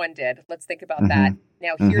what group 1 did. Let's think about Mm-hmm. that.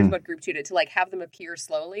 Now, here's Mm-hmm. what group 2 did. To like have them appear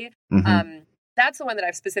slowly. Mm-hmm. That's the one that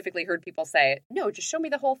I've specifically heard people say, no, just show me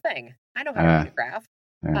the whole thing. I know how to read a graph.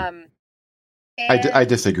 Yeah. And I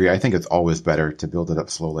disagree. I think it's always better to build it up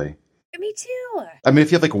slowly. me too. I mean,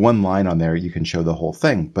 if you have like one line on there, you can show the whole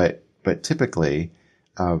thing. But typically,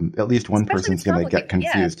 at least one Especially if person's it's going to get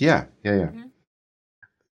complicated, confused. Yeah. Mhm.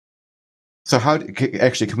 So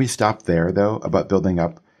actually, can we stop there though about building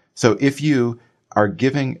up? So if you are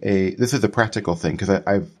giving this is a practical thing because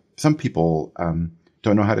some people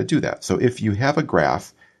don't know how to do that. So if you have a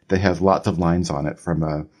graph that has lots of lines on it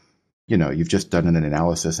from you've just done an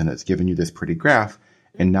analysis and it's given you this pretty graph,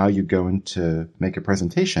 and now you go in to make a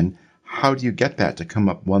presentation, how do you get that to come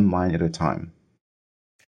up one line at a time?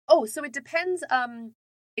 Oh, so it depends.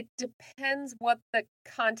 It depends what the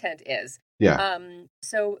content is. Yeah.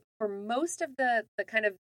 So for most of the kind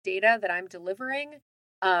of data that I'm delivering,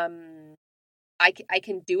 I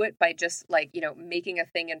can do it by just like, making a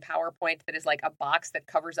thing in PowerPoint that is like a box that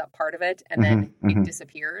covers up part of it and then it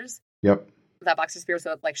disappears. Yep. That box disappears,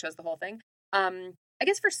 so it like shows the whole thing. I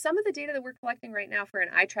guess for some of the data that we're collecting right now for an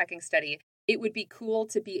eye tracking study, it would be cool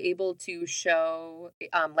to be able to show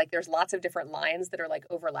like there's lots of different lines that are like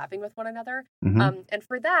overlapping with one another. Mm-hmm. And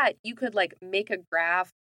for that, you could like make a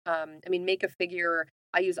graph. Make a figure.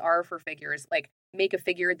 I use R for figures. Like make a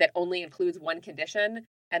figure that only includes one condition,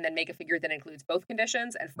 and then make a figure that includes both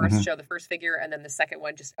conditions. And first show the first figure, and then the second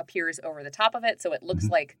one just appears over the top of it, so it looks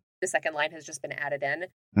like the second line has just been added in.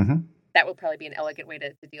 Mm-hmm. That would probably be an elegant way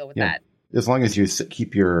to deal with that. As long as you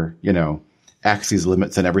keep your, axes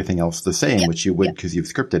limits and everything else the same, which you would because you've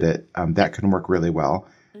scripted it, that can work really well.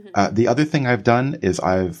 Mm-hmm. The other thing I've done is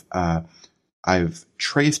I've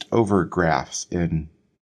traced over graphs in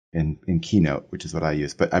Keynote, which is what I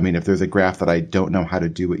use. But I mean, if there's a graph that I don't know how to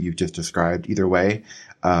do what you've just described, either way,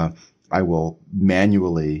 I will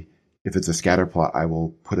manually, if it's a scatter plot, I will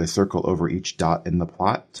put a circle over each dot in the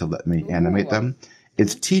plot to let me animate them.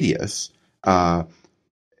 It's tedious,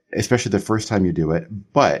 especially the first time you do it,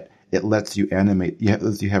 but it lets you animate.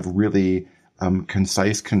 You have really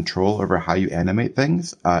concise control over how you animate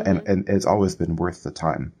things, and it's always been worth the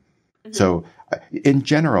time. Mm-hmm. So, in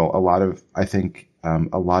general, a lot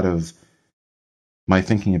of my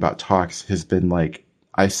thinking about talks has been like,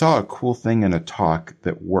 I saw a cool thing in a talk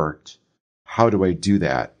that worked. How do I do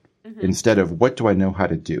that? Instead of what do I know how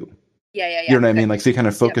to do? Yeah. You know what I mean? Like, so you kind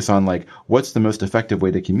of focus on like, what's the most effective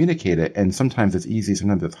way to communicate it? And sometimes it's easy,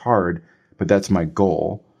 sometimes it's hard, but that's my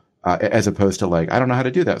goal. As opposed to like, I don't know how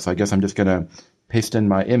to do that. So I guess I'm just going to paste in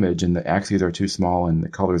my image and the axes are too small and the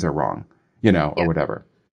colors are wrong, or whatever.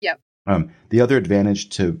 Yep. The other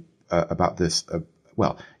advantage about this,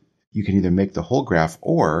 you can either make the whole graph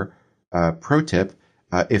or, pro tip,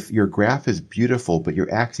 if your graph is beautiful, but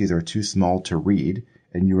your axes are too small to read,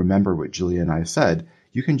 and you remember what Julia and I said,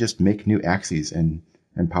 you can just make new axes in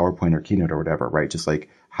PowerPoint or Keynote or whatever, right? Just like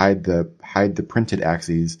hide the printed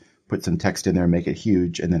axes, put some text in there, make it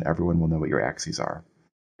huge, and then everyone will know what your axes are.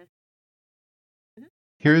 Mm-hmm.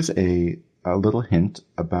 Here's a little hint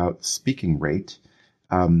about speaking rate.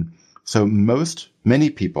 So many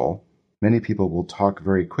people will talk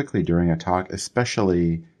very quickly during a talk,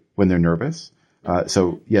 especially when they're nervous.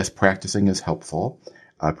 So yes, practicing is helpful.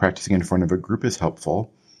 Practicing in front of a group is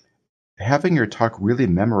helpful. Having your talk really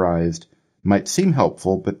memorized might seem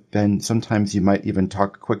helpful, but then sometimes you might even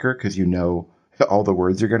talk quicker because you know all the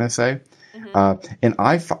words you're going to say. Mm-hmm. And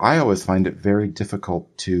I always find it very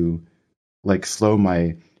difficult to like slow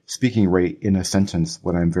my speaking rate in a sentence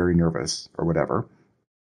when I'm very nervous or whatever.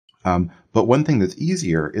 But one thing that's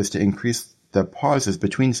easier is to increase the pauses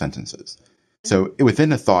between sentences. So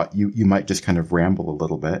within a thought, you might just kind of ramble a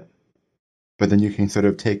little bit, but then you can sort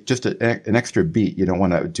of take just an extra beat. You don't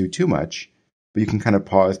want to do too much, but you can kind of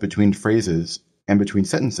pause between phrases and between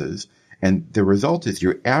sentences. And the result is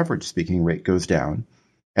your average speaking rate goes down.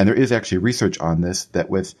 And there is actually research on this that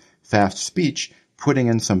with fast speech, putting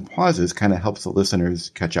in some pauses kind of helps the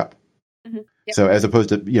listeners catch up. Mm-hmm. Yep. So as opposed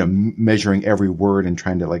to, measuring every word and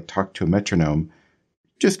trying to like talk to a metronome,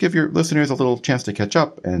 just give your listeners a little chance to catch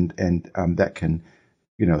up, and that can,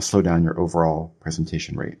 slow down your overall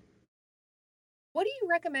presentation rate. What do you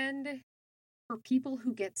recommend for people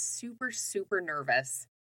who get super, super nervous?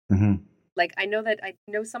 Mm-hmm. Like, I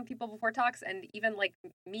know some people before talks, and even like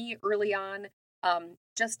me early on,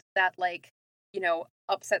 just that, like,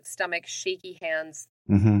 upset stomach, shaky hands,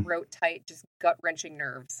 Mm-hmm. throat tight, just gut wrenching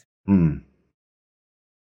nerves.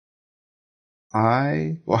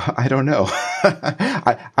 I don't know.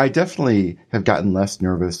 I definitely have gotten less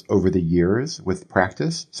nervous over the years with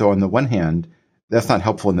practice. So on the one hand, that's not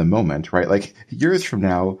helpful in the moment, right? Like years from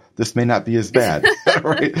now, this may not be as bad,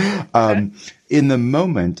 right? In the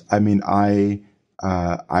moment, I mean,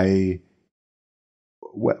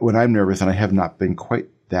 when I'm nervous, and I have not been quite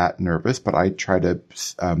that nervous, but I try to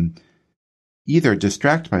either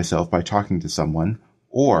distract myself by talking to someone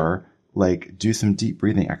or like do some deep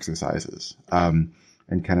breathing exercises, and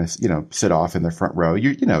kind of, sit off in the front row.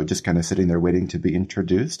 Just kind of sitting there waiting to be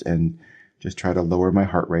introduced and just try to lower my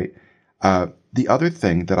heart rate. The other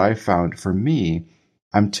thing that I found for me,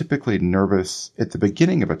 I'm typically nervous at the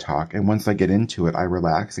beginning of a talk. And once I get into it, I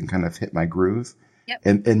relax and kind of hit my groove. Yep.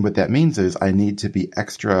 And what that means is I need to do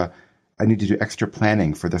extra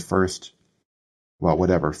planning for the first,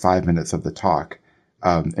 5 minutes of the talk,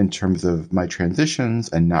 in terms of my transitions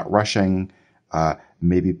and not rushing,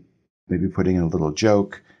 maybe putting in a little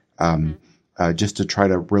joke, just to try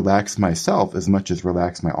to relax myself as much as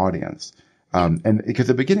relax my audience. And because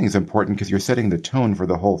the beginning is important because you're setting the tone for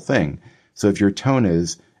the whole thing. So if your tone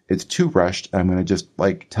is, it's too rushed, I'm going to just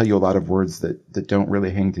like tell you a lot of words that don't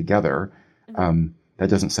really hang together, that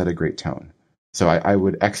doesn't set a great tone. So I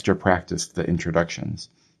would extra practice the introductions.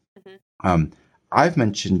 I've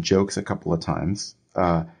mentioned jokes a couple of times.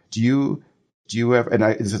 Do you ever, and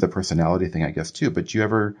this is a personality thing, I guess, too, but do you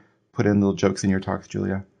ever put in little jokes in your talks,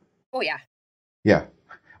 Julia? Oh, yeah. Yeah.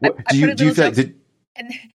 I put in little jokes,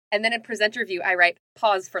 and then in presenter view, I write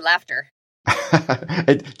pause for laughter.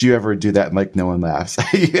 Do you ever do that and like no one laughs?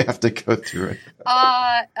 You have to go through it.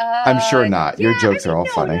 I'm sure not. Your jokes are all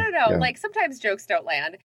funny. No. Yeah. Like sometimes jokes don't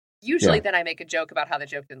land. Usually then I make a joke about how the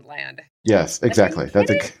joke didn't land. Yes, exactly. Like, that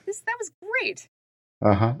was great.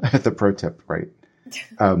 The pro tip, right?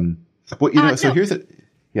 Well, so here's it.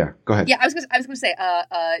 Yeah, go ahead. Yeah, I was going to say,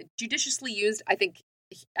 judiciously used. I think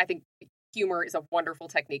humor is a wonderful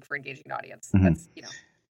technique for engaging an audience. That's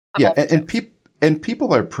and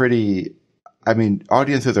people are pretty. I mean,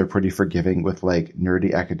 audiences are pretty forgiving with like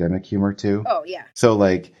nerdy academic humor too. Oh yeah. So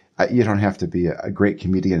like, you don't have to be a great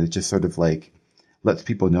comedian. It just sort of like lets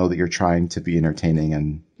people know that you're trying to be entertaining,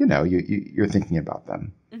 and you're thinking about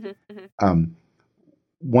them.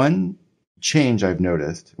 One change I've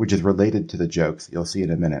noticed, which is related to the jokes, you'll see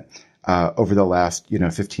in a minute, over the last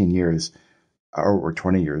 15 years or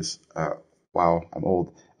 20 years. Wow, I'm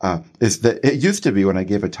old. Is that it used to be when I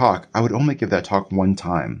gave a talk, I would only give that talk one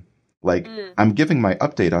time. Like I'm giving my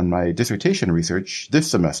update on my dissertation research this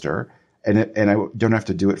semester, and I don't have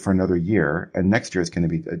to do it for another year. And next year is going to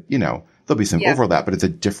be, there'll be some overlap, but it's a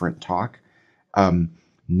different talk.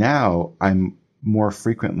 Now I'm more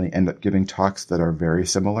frequently end up giving talks that are very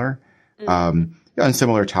similar, on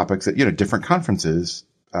similar topics at, different conferences.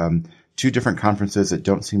 Two different conferences that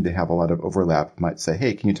don't seem to have a lot of overlap might say,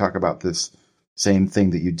 hey, can you talk about this same thing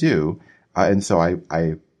that you do? And so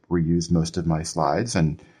I reuse most of my slides,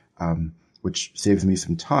 and which saves me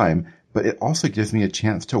some time, but it also gives me a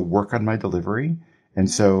chance to work on my delivery. And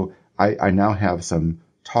so I now have some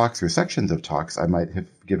talks or sections of talks I might have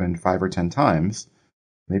given 5 or 10 times,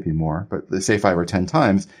 maybe more, but let's say 5 or 10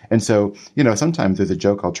 times. And so, sometimes there's a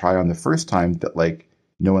joke I'll try on the first time that like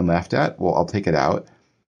no one laughed at. Well, I'll take it out.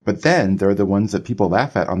 But then there are the ones that people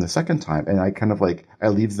laugh at on the second time. And I kind of like, I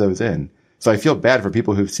leave those in. So I feel bad for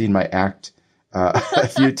people who've seen my act a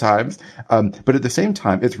few times. But at the same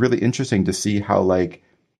time, it's really interesting to see how like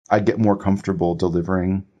I get more comfortable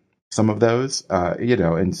delivering some of those,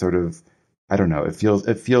 and sort of, I don't know, it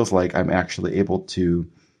feels like I'm actually able to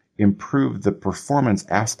improve the performance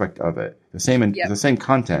aspect of it. The same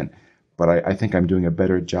content, but I think I'm doing a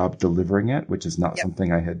better job delivering it, which is not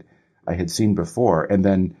something I had seen before. And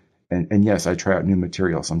then, and yes, I try out new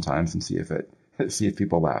material sometimes and see if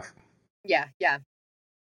people laugh. Yeah.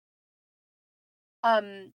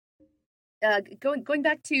 Going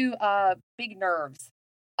back to big nerves.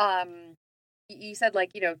 You said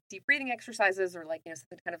like, deep breathing exercises or like,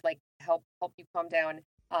 something to kind of like help you calm down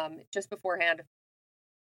just beforehand.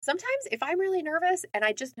 sometimes if I'm really nervous and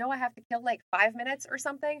I just know I have to kill like 5 minutes or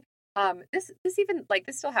something, this even like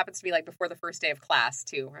this still happens to me like before the first day of class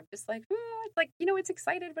too. Where I'm just like, it's like, it's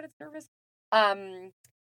excited, but it's nervous.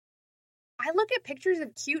 I look at pictures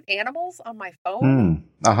of cute animals on my phone,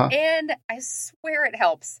 and I swear it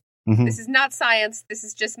helps. Mm-hmm. This is not science. This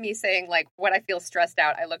is just me saying, like, when I feel stressed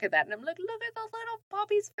out, I look at that and I'm like, look at those little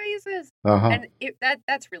puppies' faces. And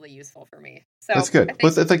that's really useful for me. So that's good.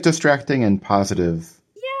 It's like distracting and positive.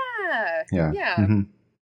 Yeah.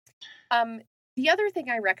 Mm-hmm. The other thing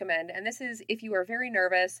I recommend, and this is if you are very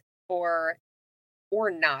nervous or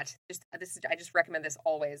not, I just recommend this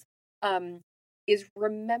always, is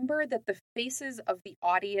remember that the faces of the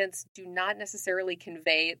audience do not necessarily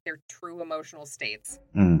convey their true emotional states,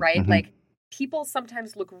 right? Mm-hmm. Like, people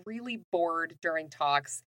sometimes look really bored during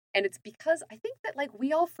talks, and it's because I think that, like,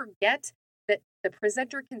 we all forget that the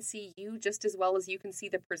presenter can see you just as well as you can see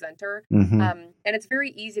the presenter. Mm-hmm. And it's very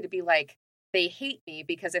easy to be like, they hate me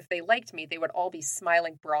because if they liked me, they would all be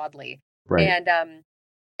smiling broadly. Right. And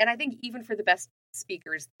I think even for the best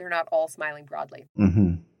speakers, they're not all smiling broadly.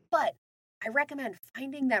 Mm-hmm. But I recommend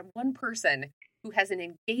finding that one person who has an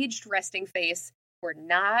engaged resting face or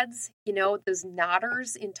nods. Those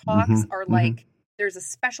nodders in talks are like, there's a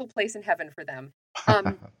special place in heaven for them.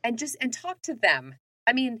 And talk to them.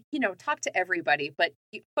 I mean, talk to everybody, but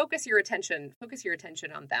focus your attention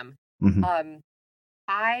on them. Mm-hmm.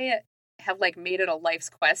 I have like made it a life's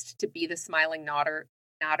quest to be the smiling nodder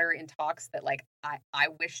in talks that like I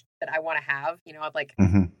wish that I want to have. I'm like,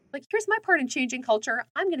 like, here's my part in changing culture.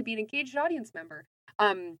 I'm going to be an engaged audience member.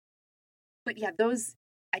 But yeah,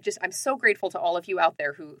 I'm so grateful to all of you out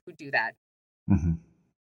there who do that. Mm-hmm.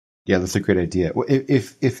 Yeah, that's a great idea. Well,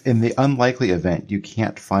 if in the unlikely event you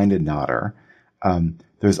can't find a nodder,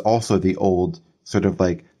 there's also the old sort of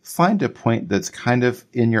like find a point that's kind of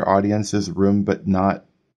in your audience's room, but not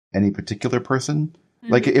any particular person.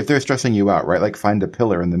 Mm-hmm. Like if they're stressing you out, right? Like find a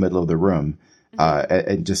pillar in the middle of the room,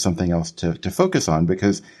 and just something else to focus on.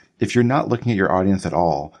 Because if you're not looking at your audience at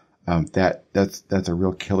all, that's a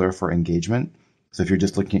real killer for engagement. So if you're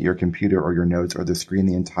just looking at your computer or your notes or the screen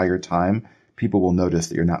the entire time, people will notice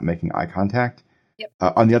that you're not making eye contact. Yep.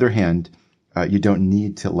 On the other hand, you don't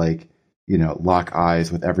need to lock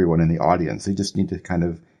eyes with everyone in the audience. You just need to kind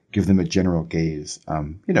of give them a general gaze,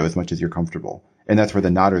 as much as you're comfortable. And that's where the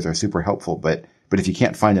nodders are super helpful. But if you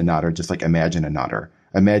can't find a nodder, just like imagine a nodder.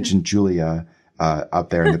 Imagine Julia up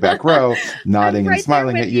there in the back row, nodding and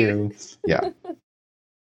smiling at you. Yeah.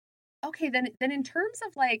 Okay, then in terms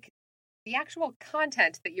of like the actual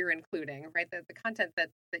content that you're including, right? The content that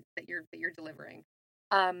you're delivering.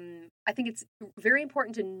 I think it's very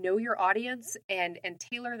important to know your audience and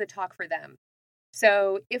tailor the talk for them.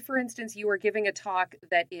 So if, for instance, you are giving a talk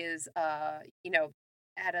that is,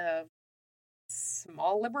 at a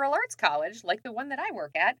small liberal arts college, like the one that I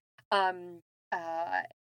work at,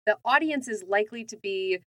 the audience is likely to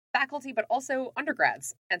be faculty, but also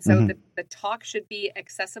undergrads. And so the talk should be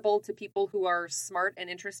accessible to people who are smart and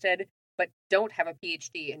interested, but don't have a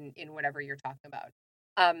PhD in whatever you're talking about.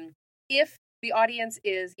 If the audience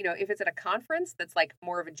is, if it's at a conference that's like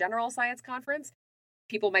more of a general science conference,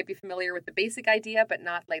 people might be familiar with the basic idea, but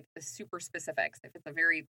not like the super specifics. If it's a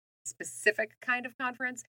very specific kind of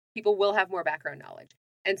conference, people will have more background knowledge.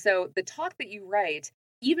 And so the talk that you write,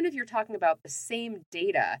 even if you're talking about the same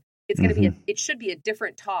data, it's going to be it should be a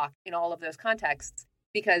different talk in all of those contexts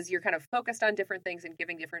because you're kind of focused on different things and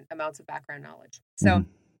giving different amounts of background knowledge. So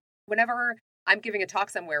whenever I'm giving a talk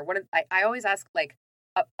somewhere, I always ask like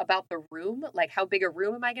about the room, like how big a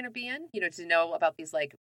room am I going to be in, to know about these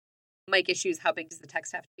like mic issues, how big does the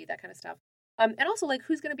text have to be, that kind of stuff. And also like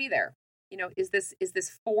who's going to be there? Is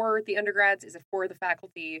this for the undergrads? Is it for the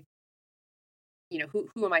faculty?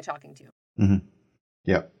 Who am I talking to? Mm-hmm.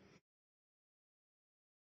 Yeah.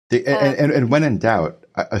 And when in doubt,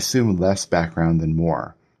 assume less background than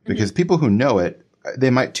more, because people who know it, they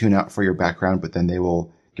might tune out for your background, but then they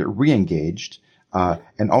will get re-engaged.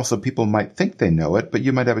 And also people might think they know it, but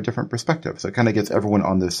you might have a different perspective. So it kind of gets everyone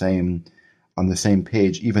on the same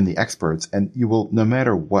page, even the experts. And you will, no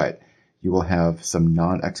matter what, you will have some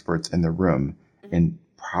non-experts in the room. And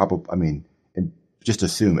and just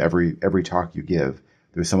assume every talk you give,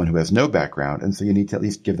 there's someone who has no background. And so you need to at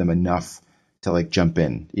least give them enough to like jump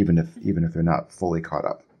in, even if they're not fully caught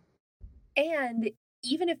up. And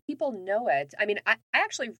even if people know it, I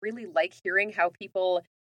actually really like hearing how people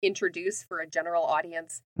introduce for a general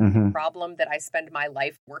audience the problem that I spend my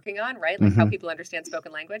life working on, right? Like how people understand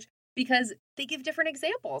spoken language, because they give different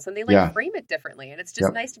examples and they frame it differently. And it's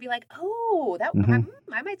just nice to be like, oh, that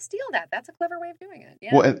I might steal that. That's a clever way of doing it.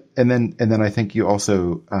 Yeah. Well, and then I think you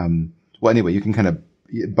also, anyway, you can kind of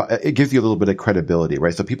but it gives you a little bit of credibility,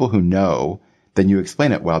 right? So people who know, then you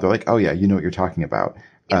explain it well. They're like, oh yeah, you know what you're talking about.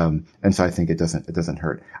 Yeah. And so I think it doesn't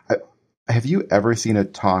hurt. Have you ever seen a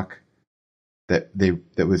talk that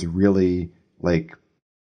was really like,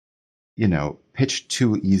 pitched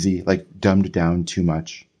too easy, like dumbed down too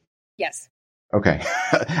much? Yes. Okay.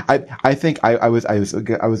 I think I was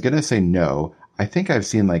going to say no. I think I've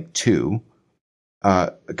seen like two,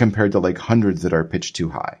 compared to like hundreds that are pitched too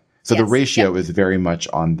high. So the ratio is very much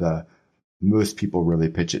on the most people really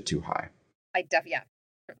pitch it too high.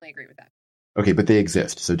 Certainly agree with that. Okay, but they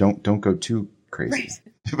exist, so don't go too crazy.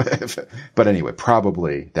 Right. But anyway,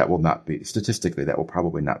 probably that will not be statistically that will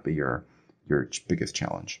probably not be your biggest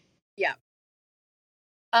challenge. Yeah.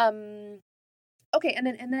 Okay, and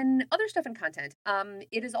then other stuff in content.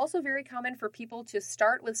 It is also very common for people to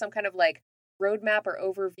start with some kind of like roadmap or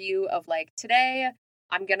overview of like, today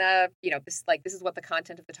I'm gonna, this is what the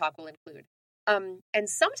content of the talk will include. And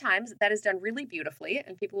sometimes that is done really beautifully,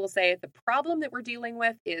 and people will say the problem that we're dealing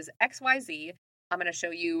with is XYZ. I'm going to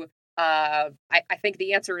show you. I think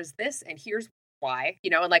the answer is this, and here's why.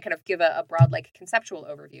 And like kind of give a broad like conceptual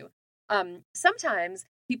overview. Sometimes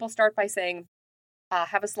people start by saying,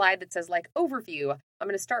 have a slide that says like overview. I'm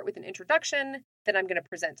going to start with an introduction, then I'm going to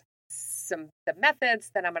present the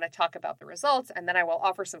methods, then I'm going to talk about the results, and then I will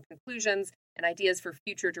offer some conclusions and ideas for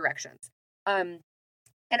future directions.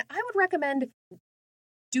 And I would recommend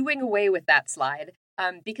doing away with that slide,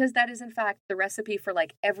 because that is in fact the recipe for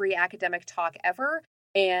like every academic talk ever,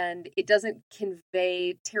 and it doesn't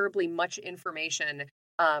convey terribly much information.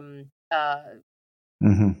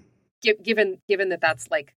 Given that that's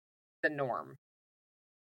like the norm.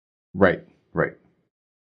 Right.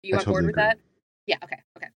 You on board with that? Yeah. Okay.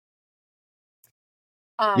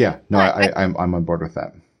 I'm on board with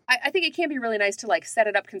that. I think it can be really nice to like set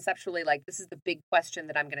it up conceptually, like this is the big question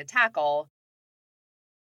that I'm going to tackle,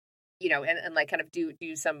 and like kind of do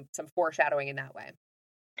some foreshadowing in that way.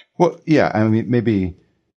 Well, yeah, I mean, maybe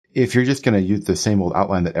if you're just going to use the same old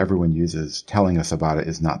outline that everyone uses, telling us about it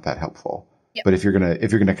is not that helpful. Yep. But if you're gonna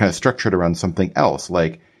kind of structure it around something else,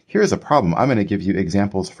 like here's a problem, I'm going to give you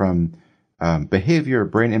examples from behavior,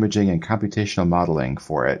 brain imaging, and computational modeling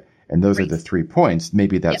for it, and those are the 3 points.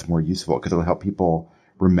 Maybe that's more useful because it'll help people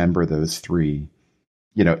remember those 3,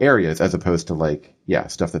 areas, as opposed to like,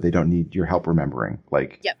 stuff that they don't need your help remembering,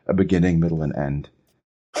 like a beginning, middle, and end.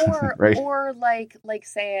 Or right? Or like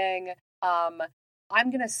saying, I'm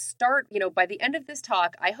going to start, by the end of this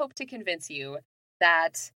talk, I hope to convince you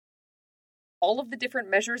that all of the different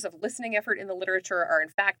measures of listening effort in the literature are in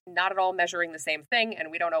fact not at all measuring the same thing,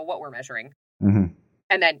 and we don't know what we're measuring. Mm-hmm.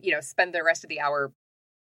 And then, spend the rest of the hour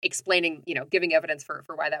explaining, giving evidence for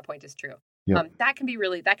why that point is true. Yep. That can be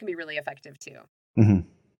really effective too.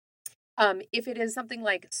 Mm-hmm. If it is something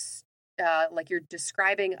like you're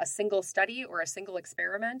describing a single study or a single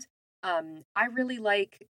experiment, I really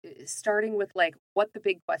like starting with like what the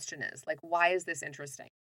big question is. Like, why is this interesting?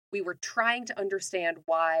 We were trying to understand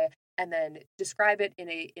why, and then describe it in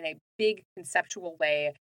a big conceptual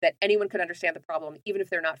way that anyone could understand the problem, even if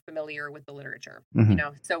they're not familiar with the literature.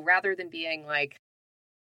 Mm-hmm. So rather than being like,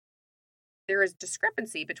 there is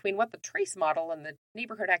discrepancy between what the trace model and the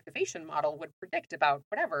neighborhood activation model would predict about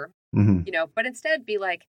whatever, but instead be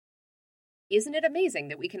like, isn't it amazing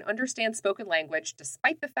that we can understand spoken language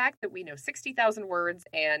despite the fact that we know 60,000 words,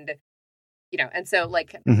 and and so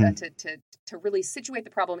like to really situate the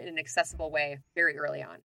problem in an accessible way very early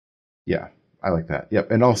on. Yeah, I like that.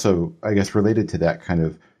 Yep. And also, I guess related to that, kind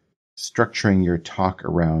of structuring your talk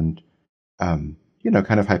around,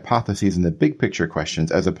 kind of hypotheses and the big picture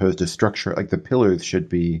questions, as opposed to structure, like the pillars should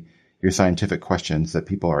be your scientific questions that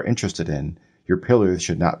people are interested in. Your pillars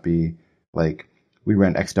should not be like, we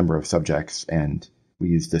ran X number of subjects and we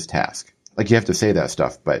used this task. Like, you have to say that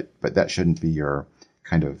stuff, but that shouldn't be your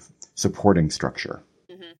kind of supporting structure.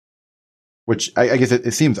 Mm-hmm. Which I guess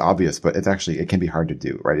it seems obvious, but it can be hard to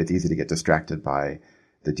do, right? It's easy to get distracted by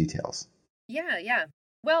the details. Yeah.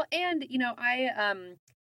 Well, and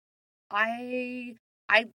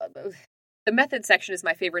the method section is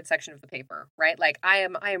my favorite section of the paper, right? Like I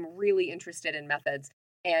am really interested in methods.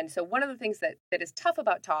 And so one of the things that is tough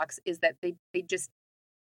about talks is that they just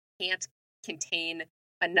can't contain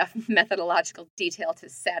enough methodological detail to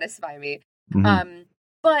satisfy me. Mm-hmm.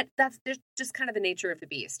 But that's just kind of the nature of the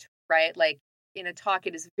beast, right? Like in a talk,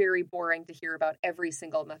 it is very boring to hear about every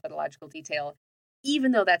single methodological detail,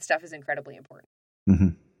 even though that stuff is incredibly important. Mm-hmm.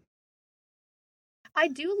 I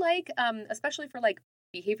do like, especially for like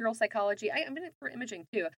behavioral psychology, I'm in it for imaging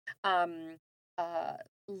too,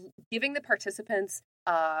 giving the participants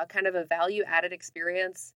kind of a value-added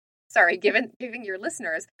experience giving your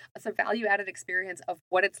listeners some value added experience of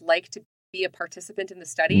what it's like to be a participant in the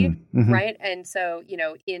study, Mm-hmm. right? And so,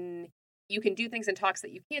 you can do things in talks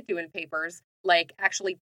that you can't do in papers, like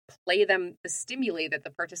actually play them the stimuli that the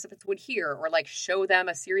participants would hear, or like show them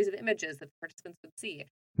a series of images that the participants would see.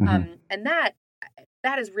 Mm-hmm. And that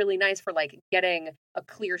is really nice for like getting a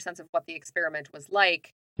clear sense of what the experiment was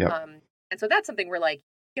like. Yep. And so that's something where like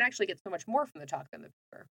you can actually get so much more from the talk than the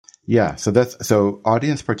paper. Yeah. So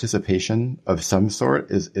audience participation of some sort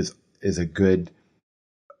is a good,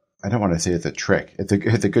 I don't want to say it's a trick. It's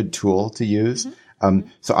a good tool to use. Mm-hmm.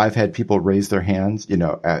 So I've had people raise their hands,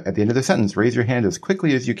 at the end of the sentence, raise your hand as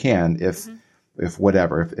quickly as you can. If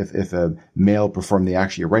a male performed the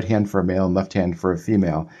action, your right hand for a male and left hand for a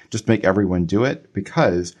female, just make everyone do it,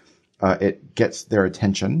 because it gets their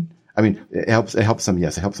attention. I mean, it helps them.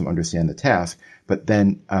 Yes, it helps them understand the task, but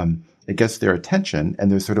then it gets their attention,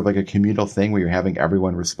 and there's sort of like a communal thing where you're having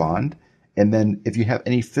everyone respond. And then if you have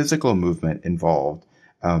any physical movement involved,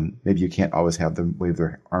 maybe you can't always have them wave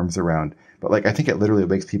their arms around, but like, I think it literally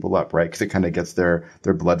wakes people up, right? Because it kind of gets their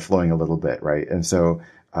blood flowing a little bit, right? And so,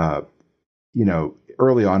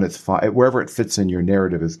 early on, it's fine. Wherever it fits in your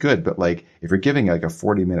narrative is good. But like, if you're giving like a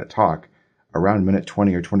 40-minute talk, around minute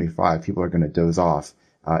 20 or 25, people are going to doze off.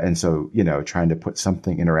 And so, trying to put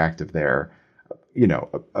something interactive there,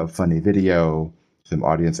 a funny video, some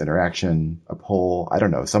audience interaction, a poll, I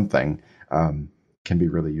don't know, something, can be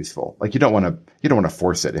really useful. Like, you don't want to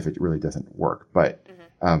force it if it really doesn't work, but,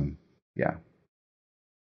 yeah.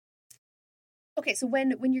 Okay, so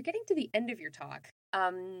when you're getting to the end of your talk,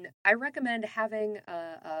 I recommend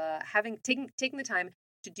taking the time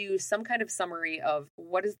to do some kind of summary of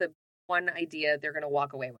what is the one idea they're going to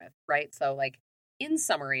walk away with, right? So, like, in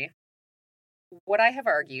summary, what I have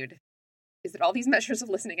argued is that all these measures of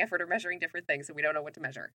listening effort are measuring different things, and we don't know what to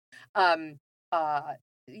measure.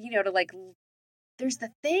 There's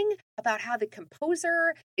the thing about how the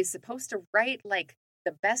composer is supposed to write, like,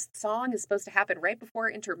 the best song is supposed to happen right before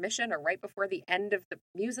intermission or right before the end of the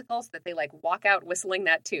musical, so that they like walk out whistling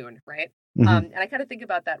that tune, right? Mm-hmm. And I kind of think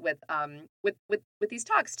about that with these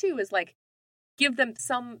talks too, is like give them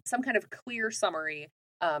some kind of clear summary,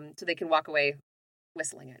 so they can walk away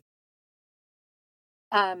whistling it.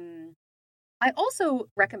 I also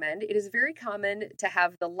recommend, it is very common to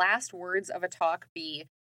have the last words of a talk be,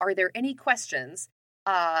 "Are there any questions?"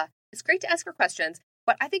 It's great to ask for questions,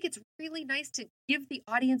 but I think it's really nice to give the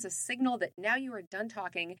audience a signal that now you are done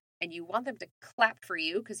talking and you want them to clap for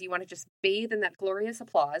you because you want to just bathe in that glorious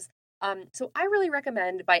applause. So I really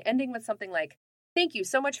recommend by ending with something like, "Thank you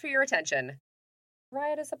so much for your attention."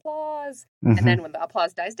 Riotous applause. Mm-hmm. And then when the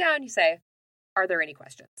applause dies down, you say, "Are there any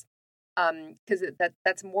questions?" Because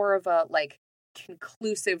that's more of a like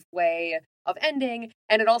conclusive way of ending,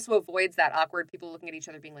 and it also avoids that awkward people looking at each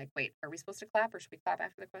other being like, "Wait, are we supposed to clap, or should we clap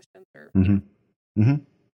after the questions?" Or Mm-hmm.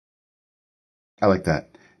 I like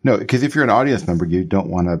that. No, because if you're an audience member, you don't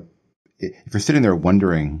want to. If you're sitting there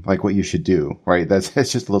wondering like what you should do, right? That's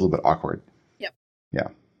just a little bit awkward. Yep. Yeah.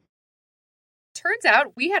 Turns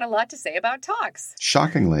out we had a lot to say about talks.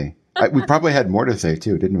 Shockingly, we probably had more to say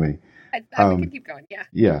too, didn't we? We can keep going. Yeah.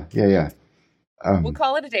 Yeah. We'll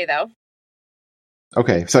call it a day, though.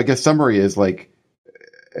 Okay, so I guess summary is like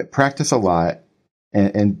practice a lot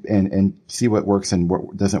and see what works and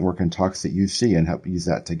what doesn't work in talks that you see, and help use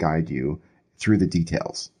that to guide you through the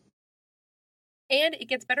details. And it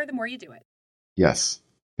gets better the more you do it. Yes.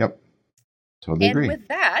 Yep. Totally agree. And with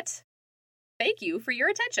that, thank you for your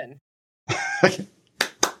attention.